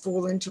does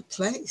fall into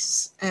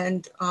place.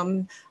 And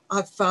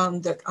I've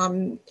found that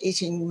I'm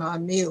eating my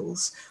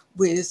meals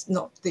with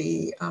not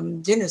the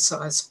dinner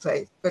size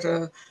plate, but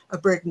a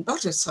bread and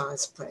butter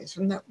size plate.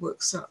 And that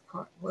works out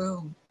quite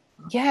well.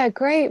 Yeah,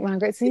 great,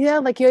 Margaret. So yeah,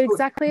 like you're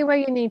exactly where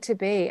you need to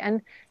be.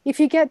 And if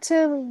you get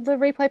to the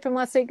replay from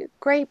last week,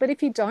 great. But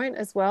if you don't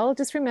as well,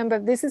 just remember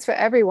this is for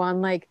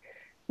everyone. Like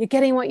you're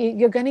getting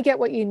you're going to get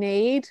what you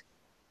need,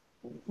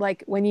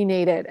 like when you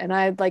need it. And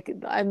I'm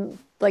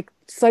like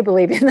so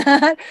believe in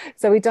that.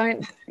 So we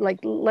don't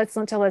let's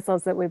not tell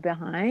ourselves that we're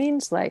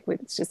behind. Like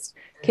let's just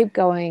keep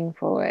going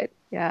forward.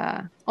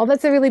 Yeah. Oh,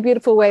 that's a really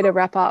beautiful way to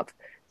wrap up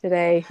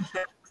today.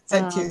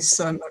 Thank you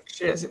so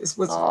much. Yes, it's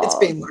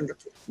been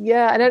wonderful.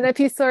 Yeah, I don't know if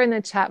you saw in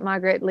the chat,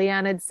 Margaret,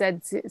 Leanne had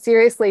said,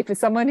 seriously, for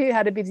someone who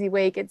had a busy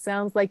week, it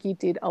sounds like you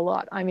did a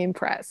lot. I'm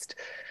impressed.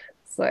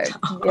 So,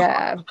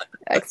 yeah,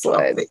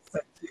 excellent.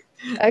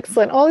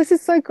 Excellent. Oh, this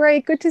is so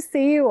great. Good to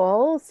see you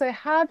all. So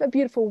have a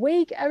beautiful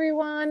week,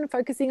 everyone,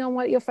 focusing on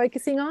what you're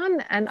focusing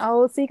on, and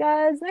I'll see you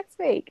guys next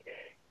week.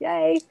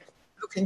 Yay.